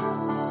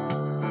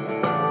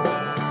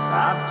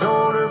 I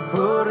told her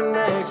put an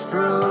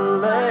extra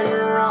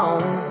layer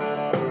on.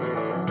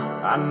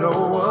 I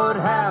know what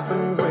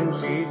happens when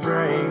she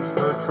drinks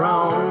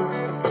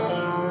Patron.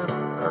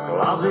 Her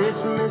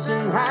closet's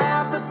missing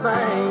half the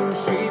things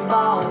she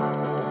bought.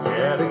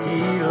 Yeah,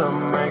 tequila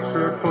makes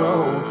her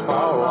clothes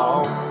fall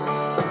off.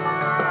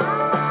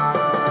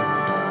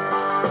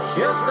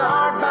 She'll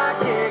start by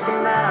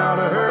kicking out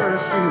of her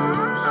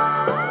shoes,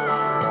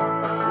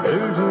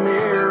 losing the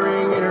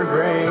earring in her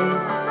grave,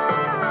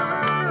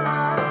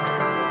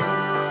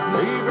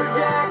 leave her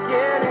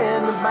jacket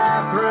in the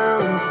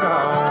bathroom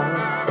stall,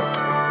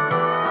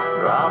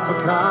 drop a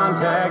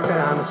contact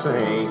down the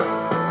sink.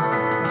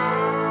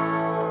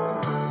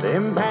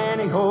 Them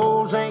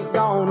pantyhose ain't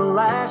gonna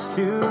last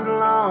too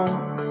long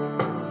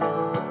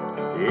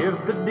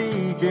if the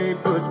DJ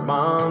puts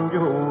Bon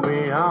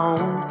Jovi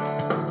on.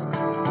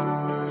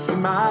 She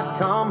might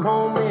come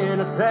home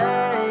in a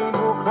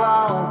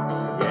tablecloth.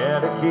 Yeah,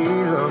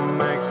 tequila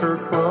makes her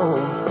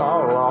clothes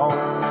fall off.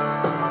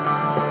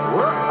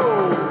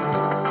 Whoa!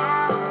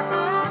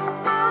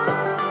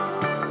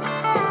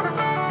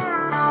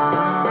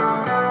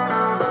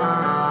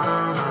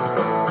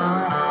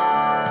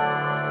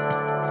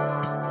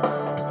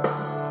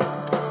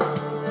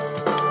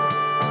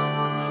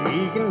 She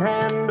can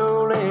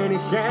handle any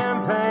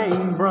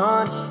champagne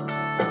brunch,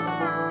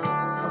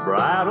 a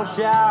bridal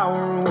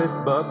shower with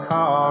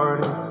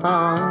Bacardi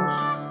punch,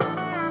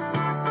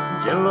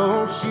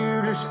 Jello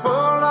shooters full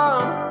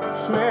of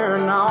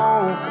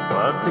Smirnoff,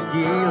 but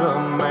tequila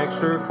makes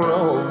her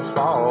clothes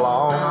fall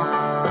off.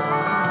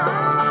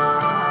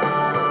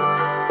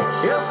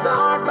 She'll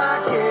start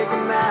by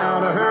kicking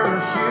out of her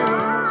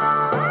shoes,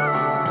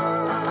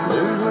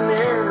 lose an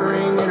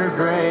earring in her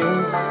drink,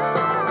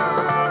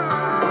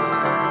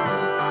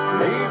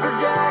 leave her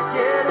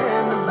jacket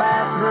in the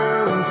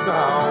bathroom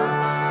stall,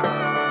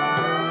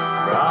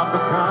 drop the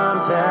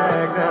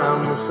contact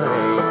down the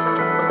sink.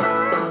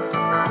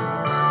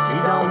 She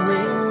don't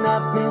mean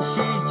nothing,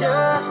 she's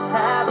just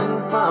having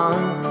fun.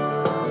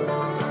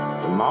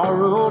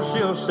 Tomorrow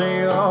she'll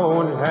say,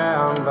 oh, and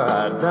how have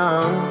I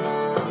done?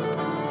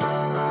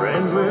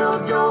 Friends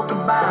will joke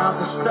about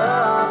the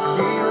stuff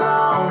she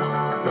lost.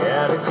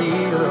 Yeah,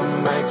 tequila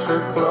makes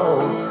her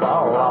clothes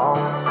fall off.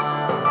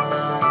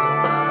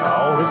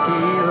 Oh,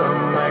 tequila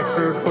makes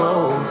her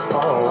clothes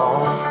fall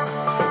off.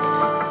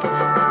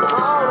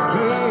 Oh,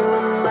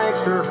 tequila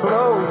makes her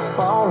clothes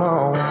fall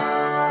off.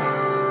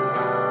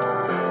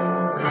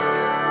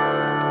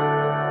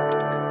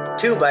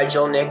 Two by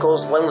Joe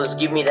Nichols. One was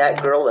Give Me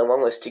That Girl, and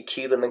one was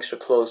Tequila Makes Her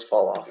Clothes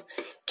Fall Off.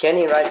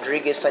 Kenny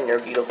Rodriguez on Your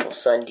Beautiful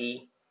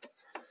Sunday.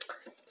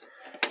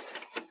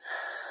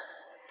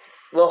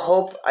 The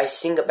Hope I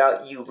Sing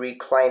About You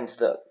reclaims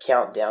the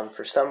countdown.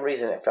 For some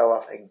reason it fell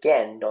off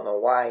again. Don't know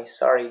why.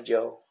 Sorry,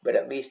 Joe. But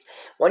at least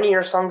one of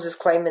your songs is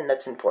claiming.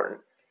 That's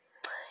important.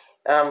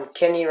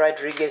 Kenny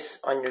Rodriguez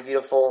on Your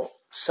Beautiful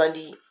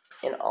Sunday.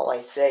 And all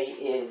I say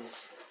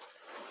is,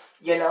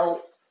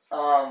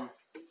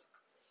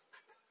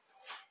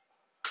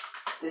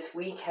 this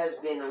week has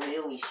been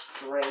really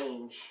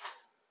strange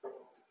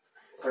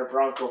for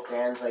Bronco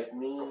fans like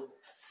me.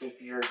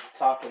 If you're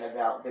talking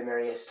about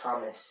Demaryius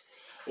Thomas,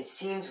 it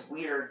seems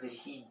weird that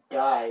he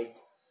died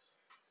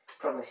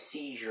from a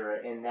seizure,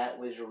 and that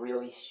was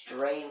really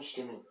strange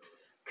to me.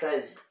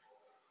 Because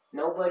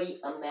nobody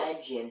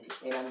imagined,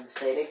 and I'm going to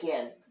say it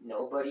again,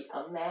 nobody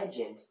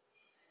imagined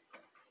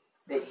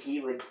that he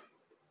would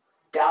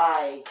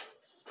die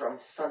from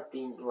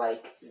something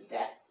like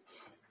that.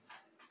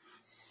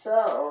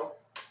 So,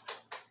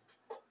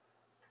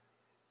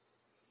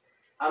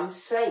 I'm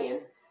saying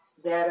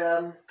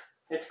that,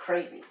 it's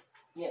crazy.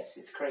 Yes,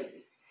 it's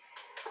crazy.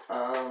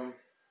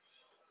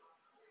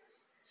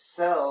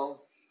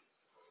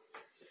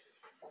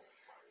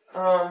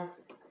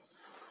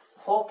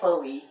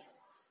 Hopefully,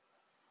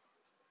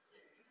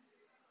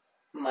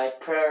 my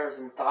prayers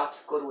and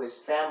thoughts go to his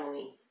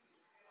family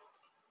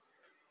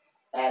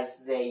as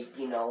they,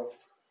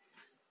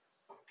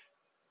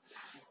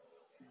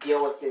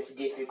 deal with this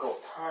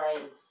difficult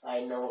time.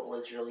 I know it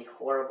was really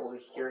horrible to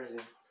hear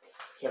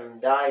him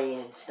dying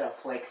and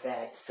stuff like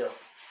that, so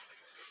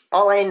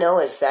all I know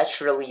is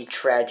that's really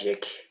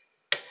tragic.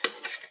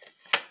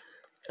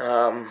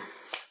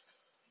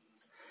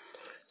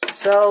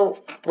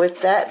 So,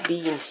 with that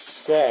being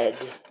said,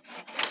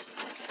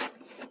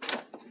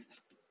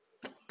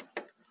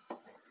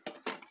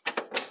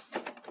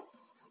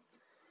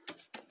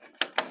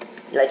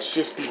 let's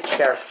just be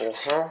careful,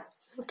 huh?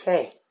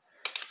 Okay.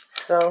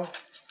 So,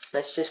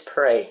 let's just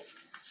pray.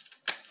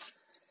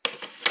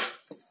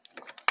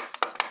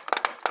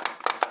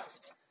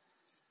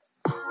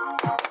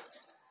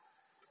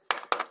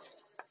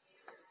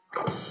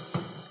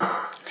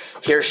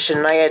 Here's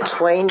Shania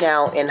Twain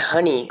now, and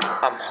Honey,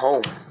 I'm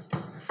Home.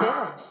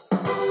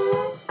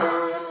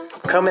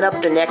 Coming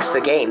up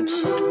the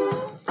games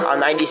on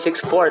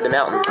 96.4 The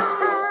Mountain.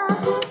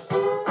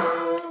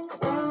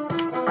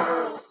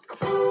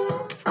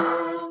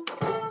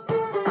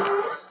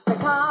 The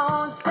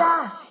cold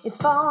sky is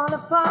falling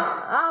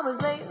apart. I was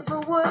late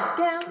for work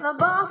and the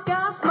boss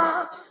got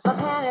smart. My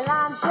panty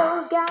line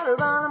shows got a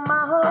run on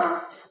my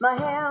hose. My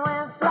hair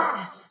went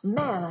flat.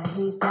 Man, I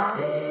hate that.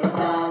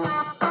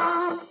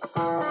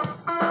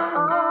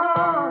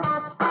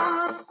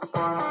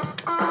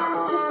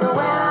 Just when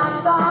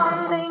I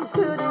thought things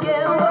couldn't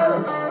get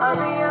worse, I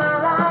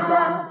realized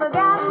I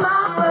forgot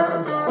my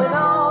purse. With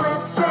all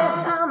this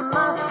stress, I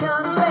must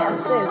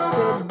confess, this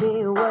could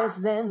be worse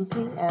than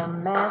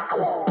PMS.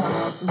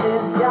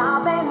 This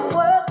job ain't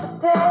worth the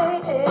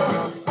pay.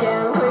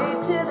 Can't wait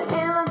till the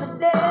end of the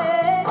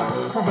day.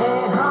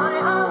 Hey, honey,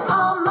 I'm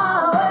on my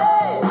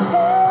way.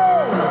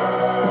 Hey,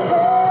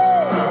 hey,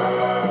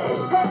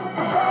 hey,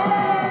 hey.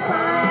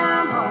 Honey,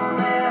 I'm home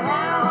and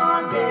had a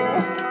hard day.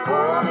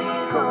 Pour me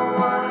cold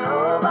water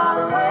over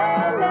the way.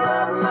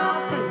 Let my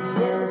feet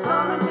get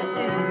something to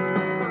eat.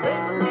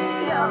 Fix me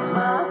up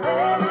my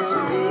favorite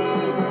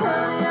tree.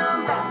 Honey, I'm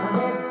back, my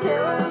head's still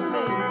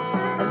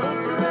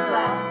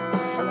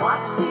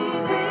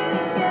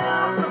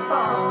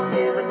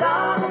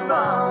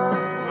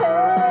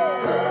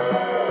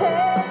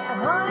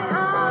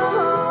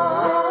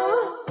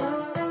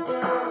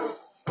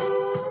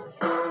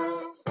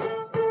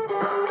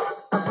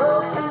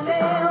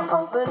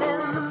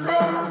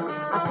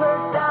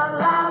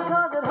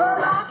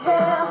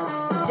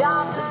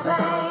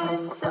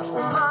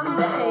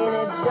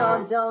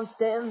don't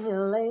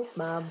stimulate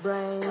my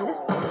brain.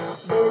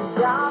 This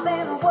job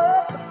ain't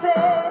worth the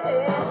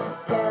pay.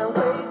 Can't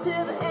wait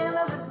till the end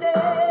of the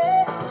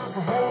day.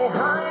 Hey,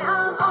 honey,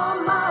 I'm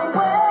on my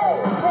way.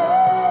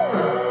 Hey,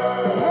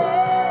 hey,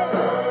 hey,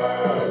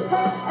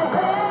 hey,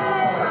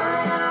 hey.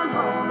 Honey, I'm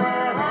home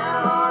and I had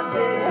a hard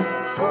day.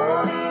 Pour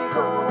me a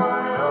cold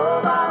one,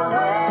 oh, by the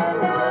way.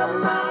 Rub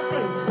my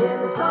feet in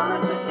the summer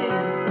to do.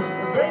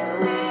 It breaks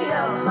me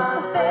up my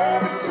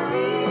favorite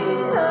tree.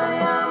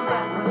 Honey, I'm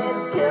back when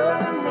it's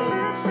killing me.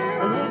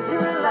 I need to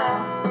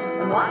relax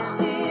and watch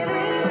TV.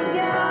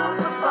 Get off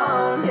the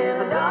phone, give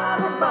a dog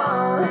a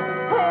bone.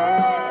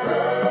 Hey,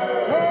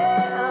 hey,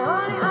 hey,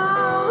 honey,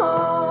 I'm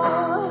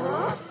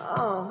home.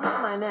 Oh, hit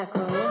my neck,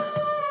 will you?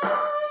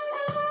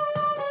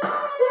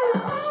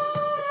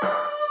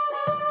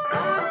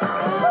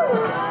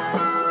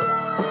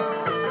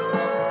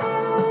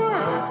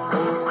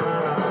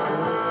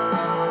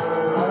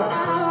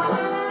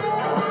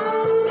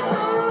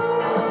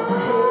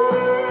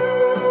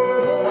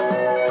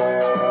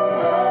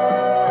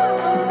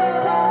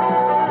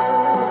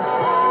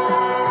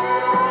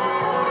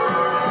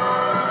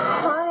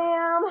 Honey,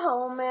 I'm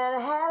home and I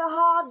had a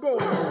hard day.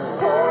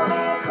 Pour me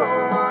a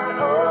cold one,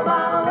 oh,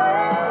 by the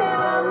way.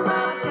 Rub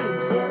my feet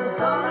in the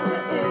summer to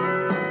eat.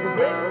 It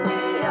breaks me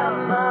up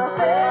my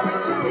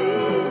favorite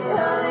tree.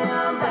 Honey,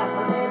 I'm back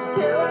when it's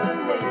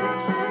killing me.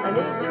 I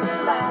need to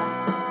relax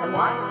and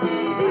watch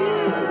TV.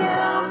 Get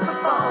off the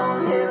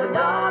phone, give a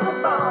dog a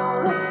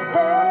bone.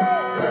 Hey,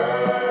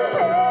 hey,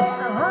 hey,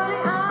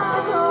 honey,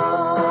 I'm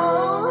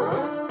home.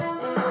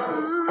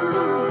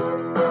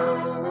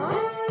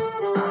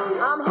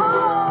 I'm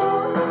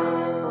home.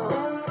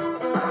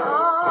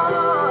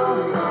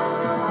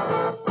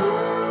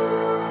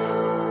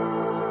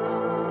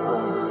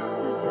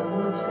 That feels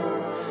much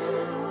better.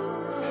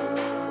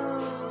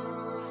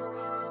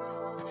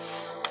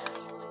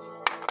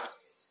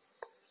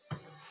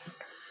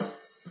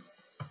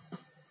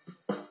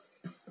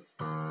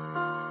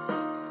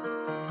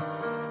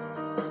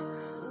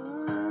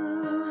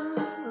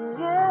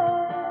 Yeah.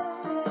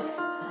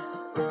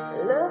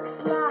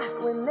 Looks like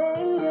we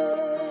made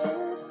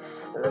it.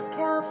 Look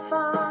how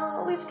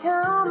far we've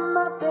come,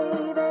 my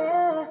baby.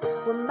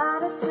 We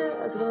might have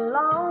took the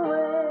long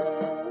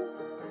way.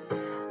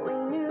 We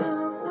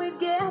knew we'd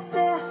get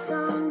there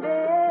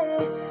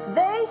someday.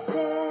 They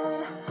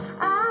said,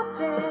 I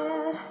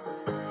bet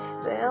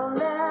they'll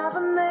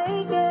never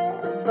make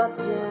it. But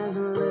just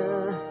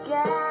look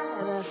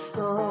at us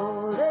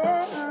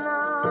holding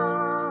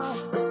on.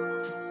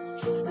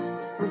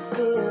 We're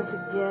still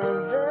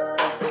together,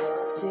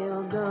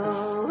 still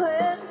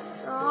going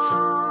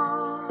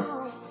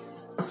strong.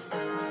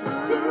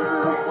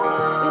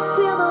 You're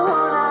still the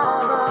one I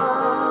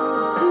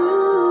run to,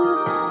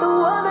 the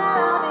one that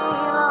I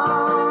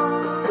belong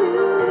to.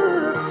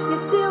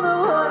 You're still the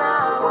one I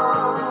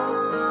want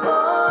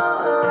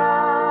for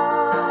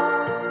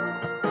life.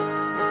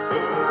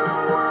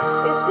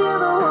 You're still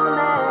the one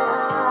that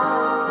I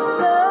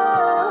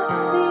love,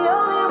 the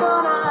only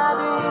one I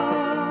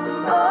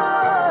dream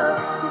of.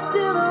 You're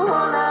still the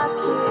one I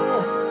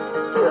kiss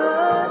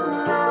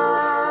goodnight.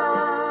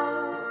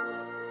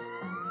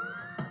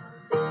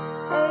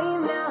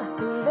 Ain't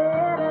nothing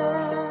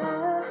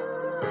better.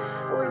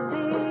 We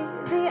beat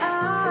the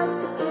odds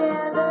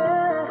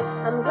together.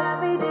 I'm glad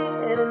we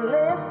didn't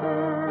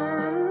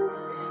listen.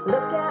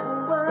 Look at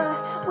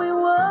what we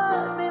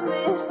would be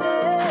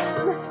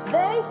missing.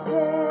 They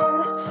said,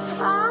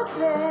 I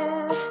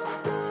bet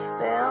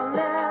they'll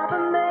never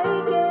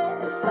make it.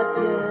 But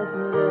just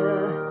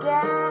look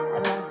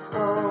at us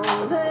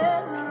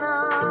holding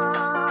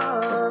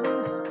on.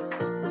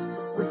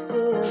 We're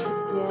still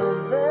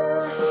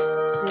together,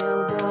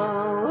 still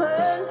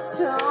going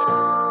strong.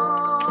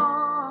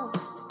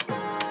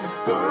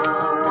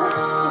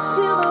 You're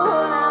still the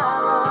one I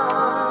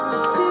run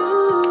to,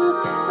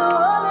 the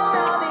one that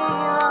I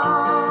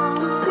belong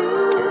to.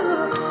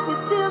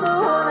 You're still the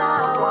one I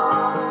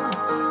want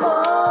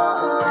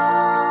for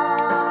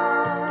life.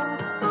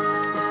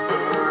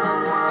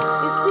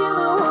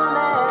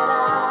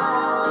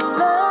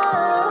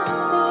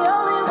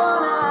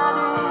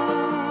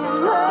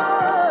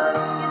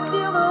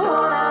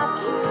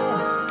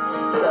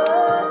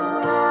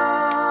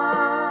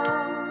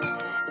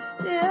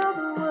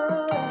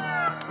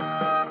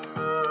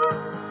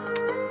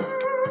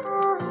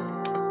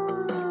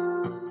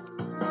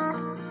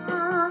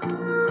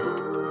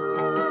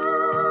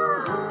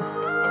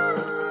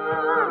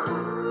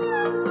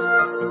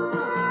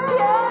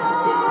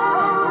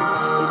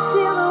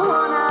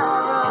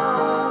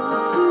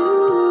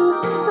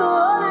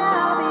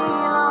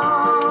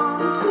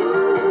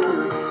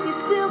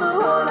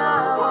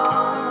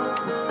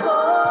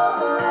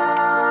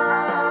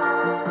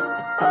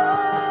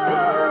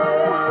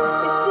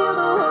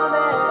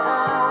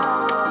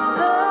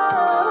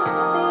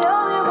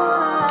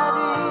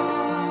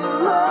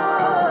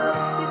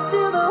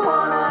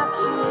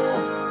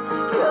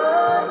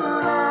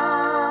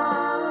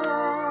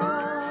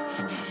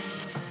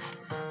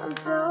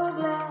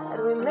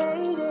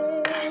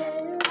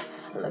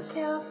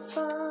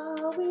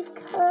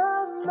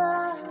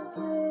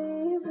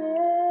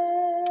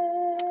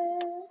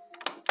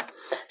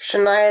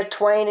 Shania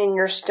Twain, and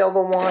you're still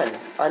the one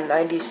on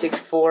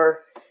 96.4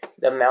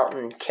 The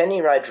Mountain.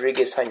 Kenny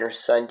Rodriguez on your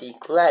Sunday.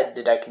 Glad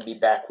that I can be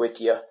back with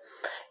you.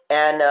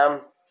 And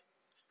the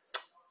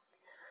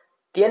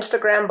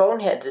Instagram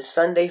Boneheads is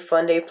Sunday,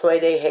 Fun Day, Play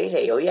Day,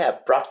 Heyday. Oh yeah,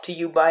 brought to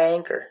you by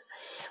Anchor.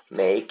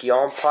 Make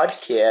your own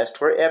podcast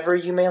wherever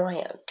you may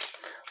land.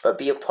 But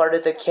be a part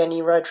of the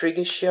Kenny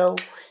Rodriguez Show,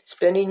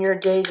 spending your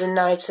days and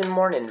nights and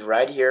mornings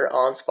right here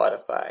on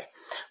Spotify.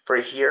 For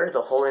here,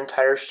 the whole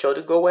entire show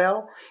to go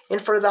well,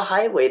 and for the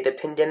highway, the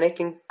pandemic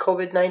and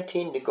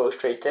COVID-19 to go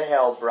straight to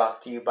hell,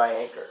 brought to you by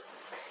Anchor.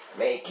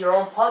 Make your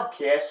own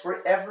podcast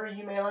wherever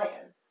you may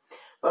land.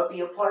 But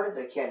be a part of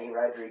the Kenny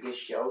Rodriguez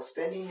Show,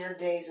 spending your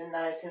days and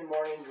nights and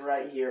mornings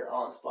right here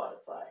on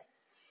Spotify.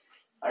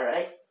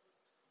 Alright?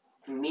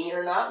 Me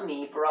or Not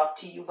Me, brought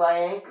to you by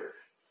Anchor.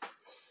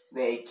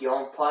 Make your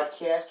own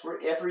podcast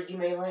wherever you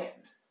may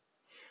land.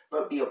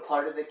 But be a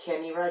part of the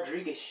Kenny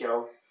Rodriguez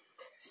Show,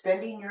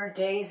 spending your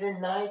days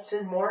and nights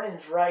and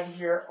mornings right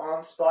here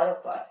on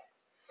Spotify.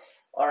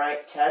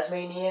 Alright,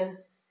 Tasmanian,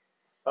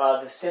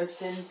 The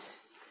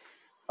Simpsons,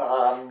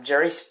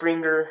 Jerry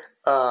Springer,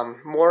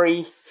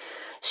 Maury,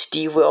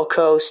 Steve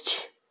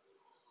Wilkos,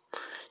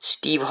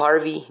 Steve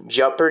Harvey,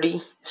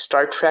 Jeopardy,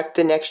 Star Trek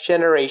The Next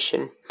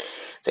Generation,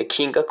 The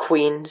King of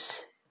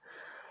Queens,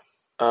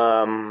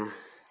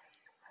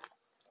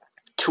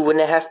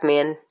 2.5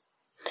 Men,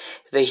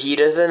 The Heat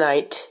of the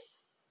Night,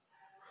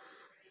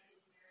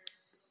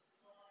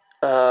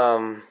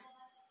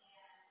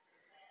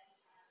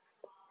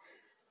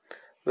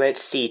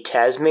 let's see,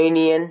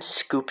 Tasmanian,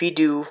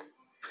 Scooby-Doo,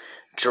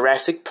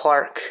 Jurassic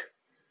Park,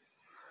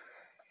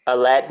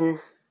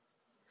 Aladdin,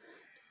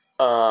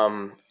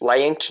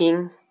 Lion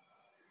King,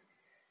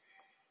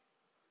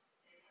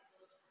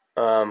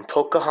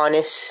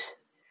 Pocahontas,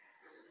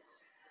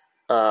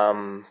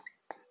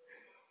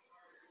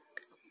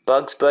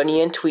 Bugs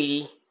Bunny and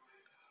Tweety.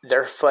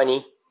 They're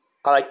funny.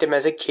 I liked them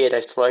as a kid. I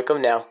still like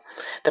them now.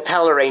 The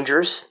Power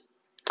Rangers,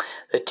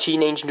 the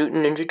Teenage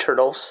Mutant Ninja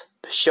Turtles.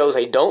 The shows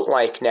I don't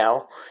like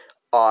now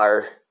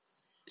are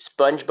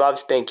SpongeBob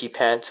Spanky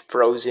Pants,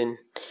 Frozen.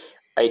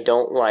 I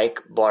don't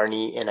like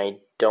Barney, and I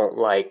don't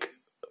like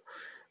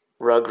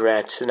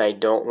Rugrats, and I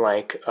don't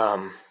like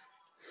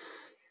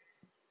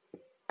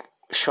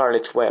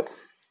Charlotte's Web.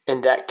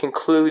 And that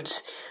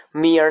concludes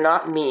Me or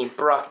Not Me,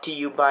 brought to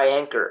you by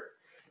Anchor.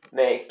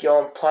 Make your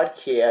own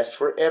podcast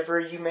wherever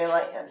you may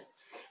land.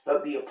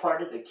 But be a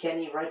part of the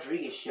Kenny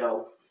Rodriguez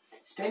Show,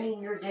 spending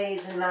your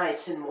days and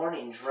nights and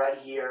mornings right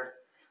here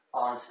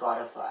on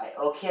Spotify.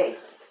 Okay,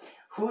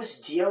 whose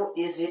deal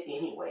is it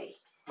anyway?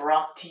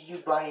 Brought to you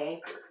by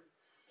Anchor.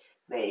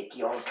 Make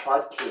your own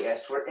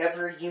podcast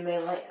wherever you may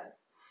land.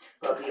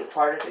 But be a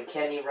part of the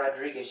Kenny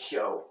Rodriguez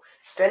Show,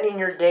 spending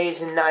your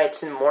days and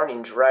nights and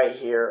mornings right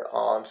here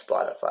on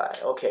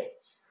Spotify. Okay.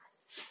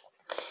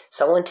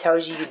 Someone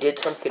tells you did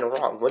something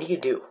wrong. What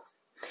do?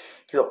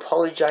 You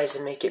apologize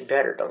and make it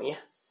better, don't you?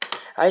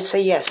 I'd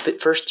say yes, but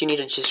first you need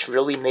to just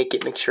really make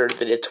sure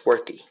that it's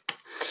worthy.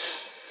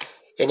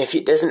 And if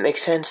it doesn't make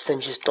sense, then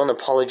just don't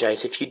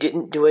apologize. If you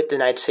didn't do it,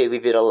 then I'd say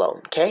leave it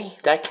alone, okay?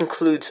 That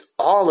concludes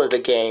all of the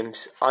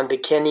games on the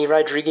Kenny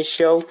Rodriguez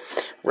Show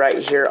right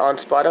here on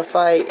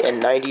Spotify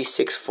and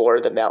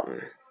 96.4 The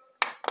Mountain.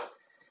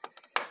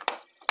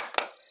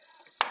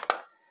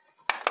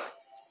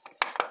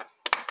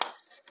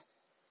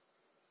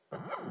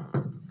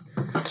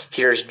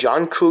 Here's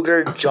John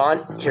Cougar,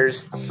 John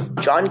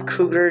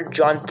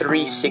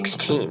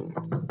 316.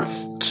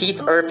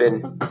 Keith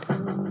Urban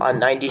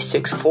on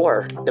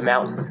 96.4 The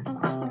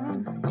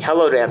Mountain.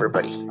 Hello to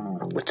everybody.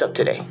 What's up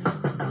today?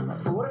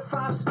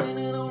 45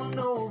 spinning on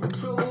no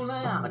patrol.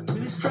 I'm a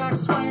two-strike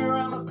swinger.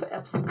 I'm a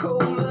Pepsi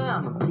Cola.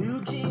 I'm a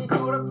blue jean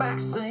quarterback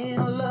saying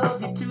I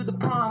love you to the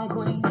prom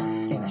queen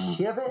in a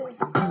Chevy.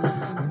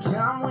 I'm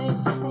John Wayne,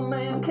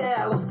 Superman,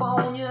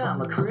 California.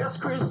 I'm a Chris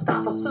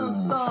Christopherson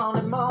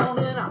Sunday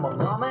morning. I'm a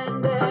mom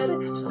and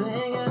daddy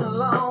singing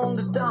along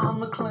to Don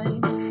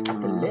McLean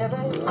at the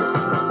levee.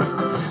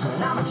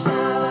 And I'm a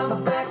child of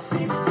a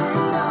backseat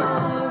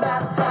freedom,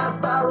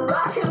 baptized by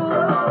rock and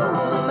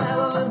roll.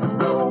 Marilyn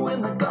Monroe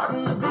in the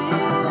Garden of Eden.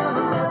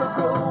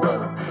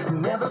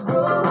 Never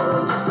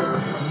grow. Just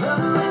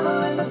another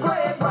rebel in the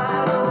great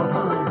wide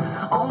open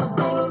on the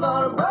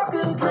boulevard of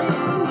broken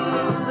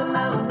dreams. And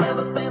I learned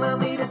everything I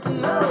needed to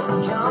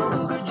know. John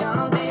Cougar,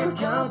 John Deere,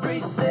 John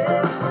 316.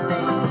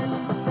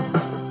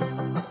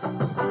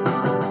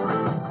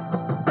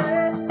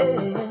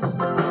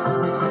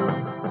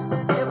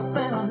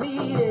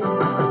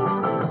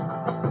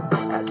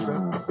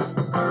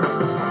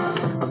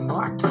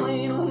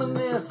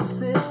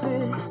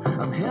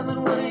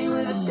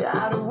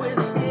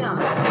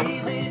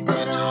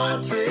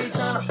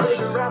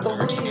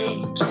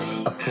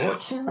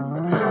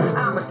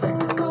 I'm a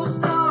Texaco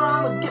star,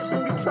 I'm a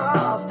Gibson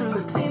guitar, still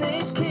a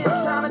teenage kid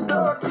trying to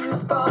go too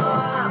far.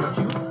 I'm a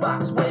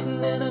jukebox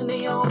waiting in a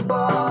neon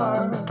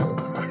bar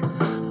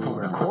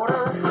for a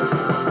quarter.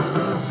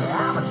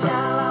 I'm a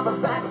child of a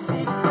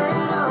backseat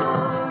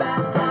freedom,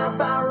 baptized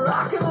by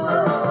rock and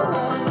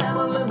roll.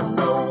 Marilyn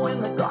Monroe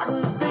in the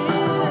Garden of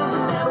Eden.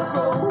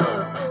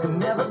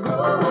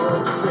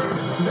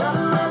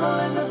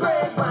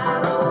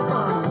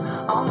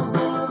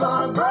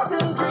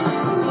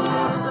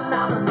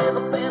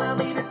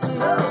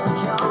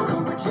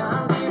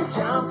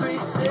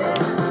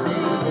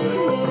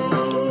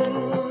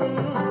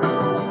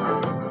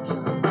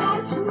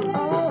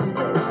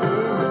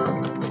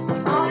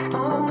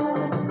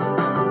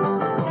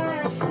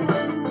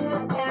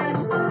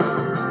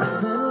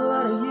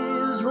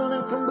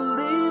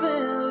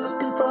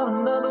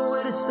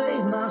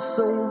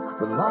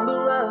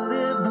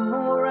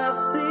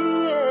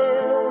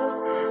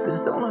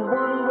 There's only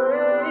one way.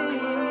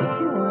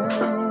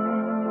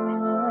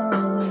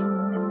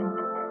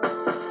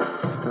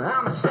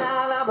 I'm a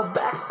child of the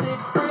backseat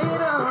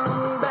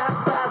freedom,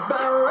 baptized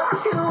by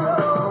rock and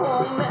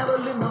roll. Never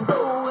leave my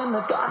role in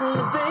the Garden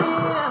of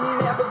Eden. I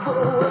never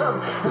grow up,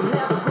 I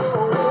never grow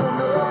old.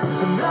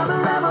 Another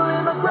rebel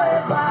in the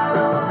great wide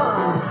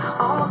open,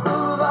 on the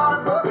boulevard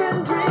of broken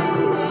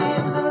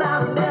dreams. And I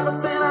did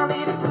everything I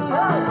needed to know.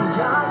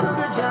 John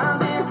Cougar, John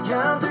Deere,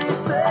 John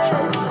 316.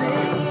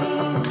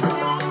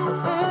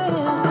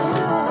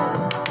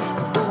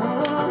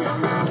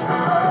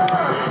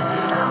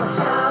 I'm a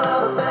child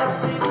of the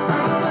backseat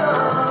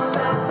freedom,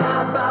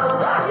 baptized by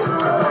rock and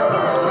roll.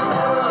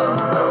 Never let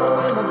me go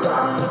in the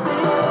Garden of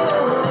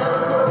Eden.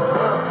 Never grow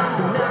up,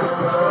 never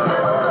grow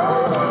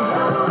old.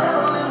 Never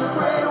level in the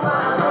great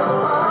wide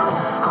open,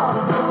 on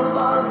the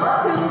boulevard of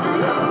broken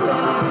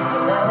dreams.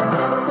 And I did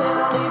everything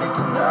I needed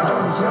to know.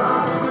 John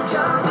Cougar,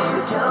 John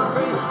Deere, John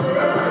 316.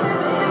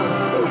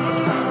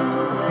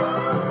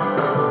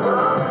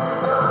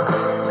 John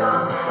Deere, John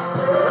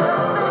 316.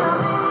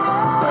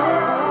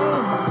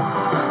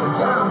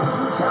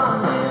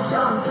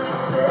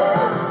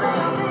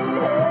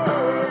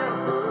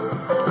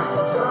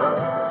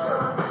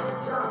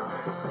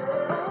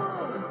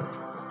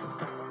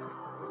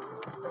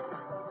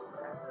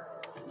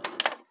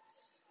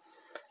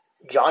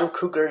 John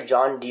Cougar,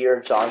 John Deere,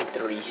 John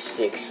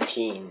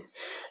 316.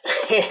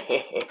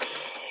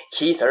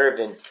 Keith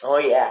Urban. Oh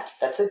yeah,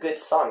 that's a good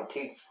song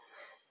too.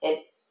 And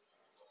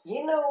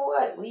you know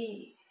what?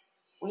 We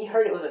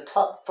heard it was a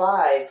top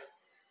 5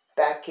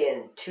 back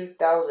in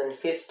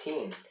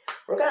 2015.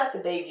 We're gonna have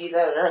to debut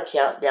that in our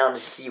countdown to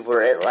see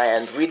where it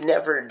lands. We'd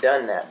never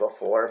done that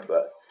before,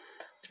 but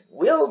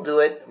we'll do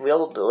it.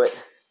 We'll do it.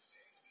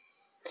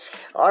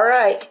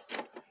 Alright.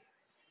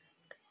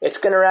 It's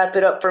gonna wrap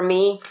it up for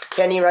me,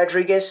 Kenny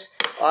Rodriguez.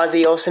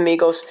 Adios,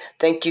 amigos.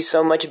 Thank you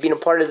so much for being a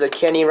part of the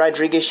Kenny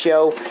Rodriguez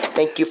Show.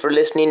 Thank you for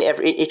listening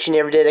each and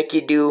every day that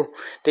you do.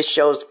 This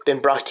show's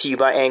been brought to you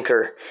by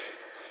Anchor.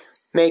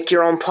 Make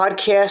your own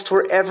podcast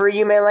wherever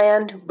you may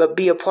land, but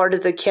be a part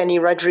of the Kenny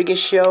Rodriguez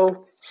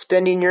Show,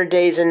 spending your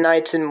days and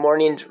nights and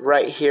mornings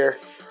right here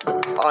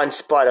on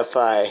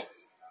Spotify.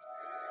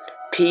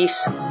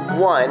 Peace.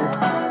 1.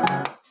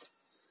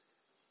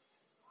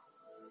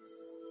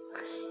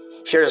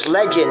 Here's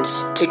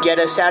Legends to get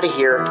us out of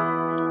here,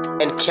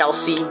 and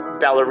Kelsey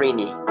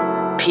Ballerini.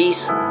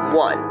 Peace.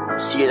 1.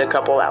 See you in a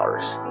couple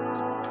hours.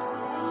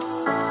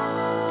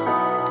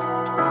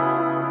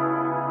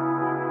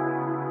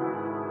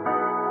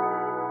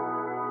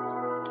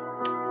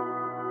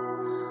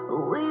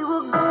 We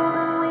were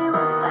golden, we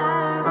were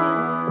fire, we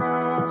were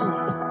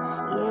magic.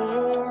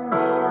 Yeah, and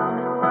they all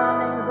knew our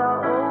names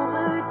all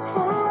over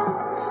town.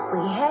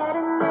 We had a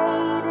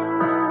mate in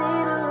the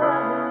middle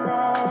of the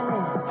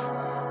madness.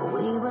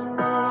 We were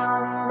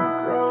neon in a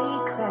gray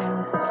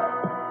crowd.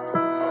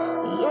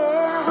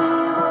 Yeah, we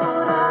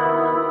wrote our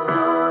own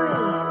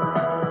story,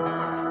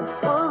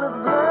 full of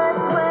blood,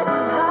 sweat,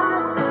 and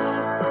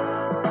heartbeats.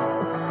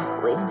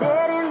 We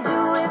didn't do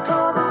it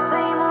for the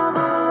fame or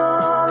the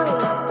glory,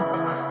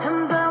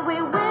 but we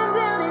went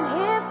down in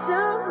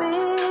history.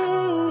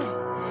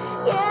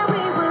 Yeah,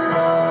 we were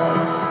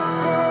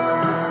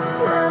legends,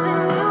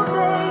 loving you,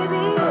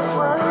 baby. It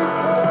was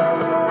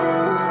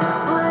heaven.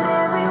 What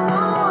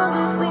everyone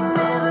wanted, we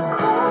never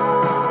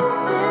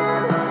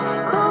questioned.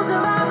 Closed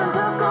our eyes and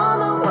took on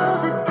the world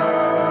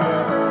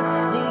together.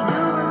 Do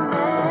you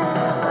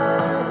remember?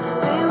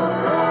 We were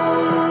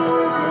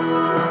crazy,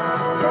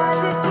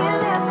 tragic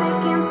and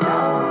epic in so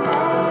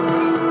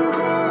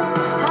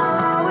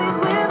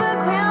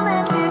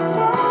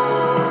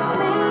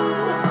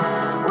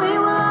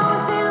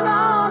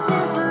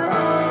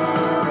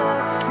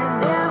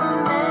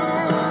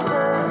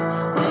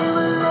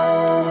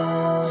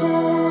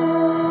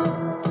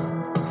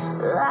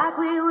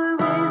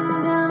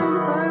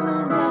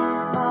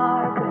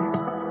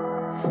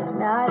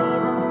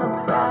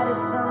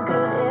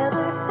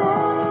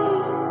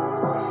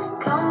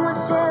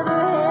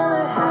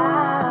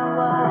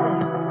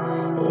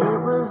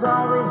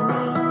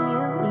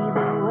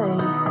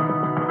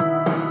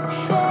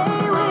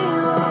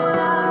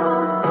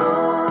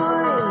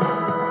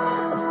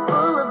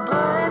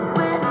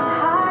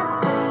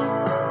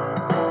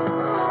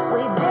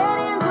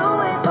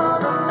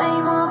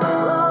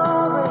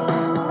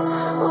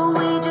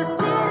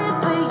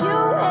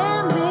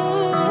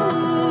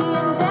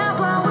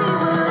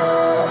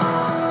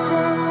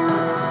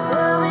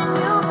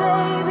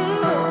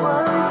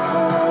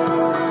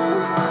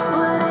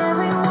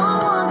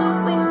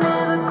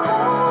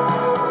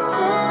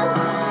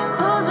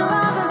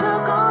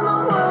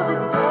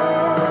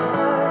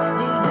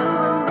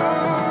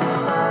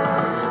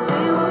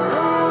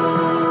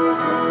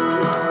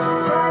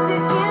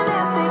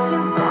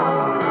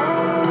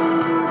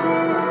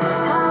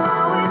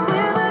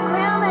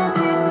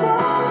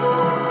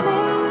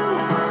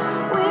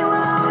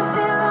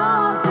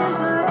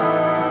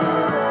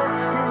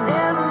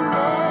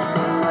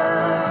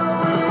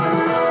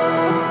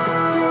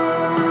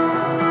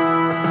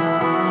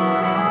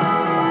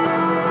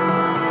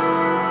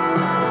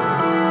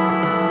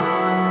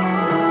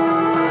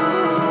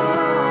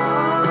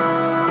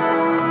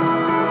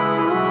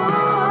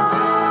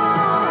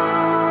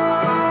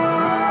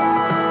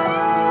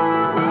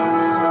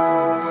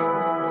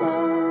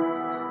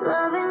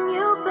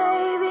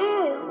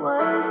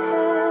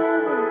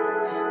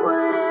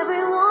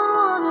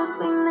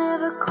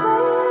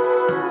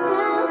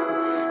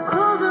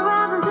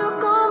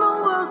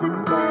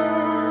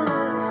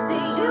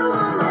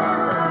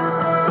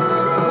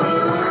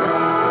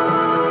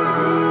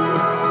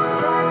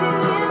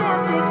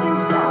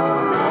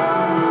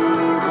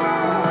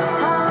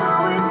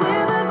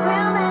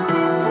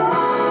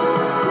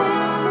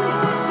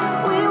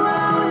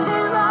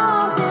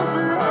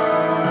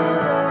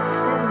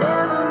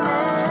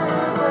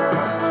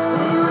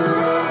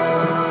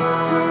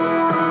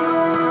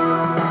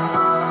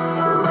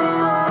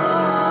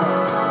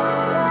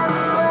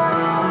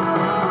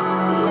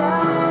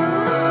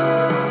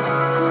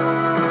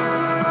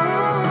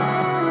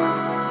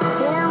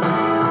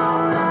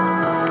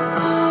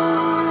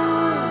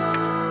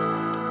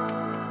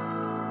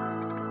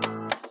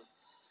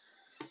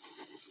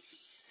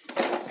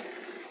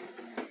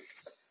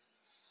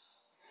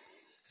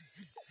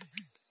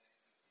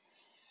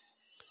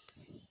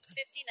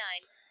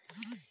 59.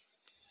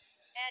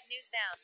 Add new sound.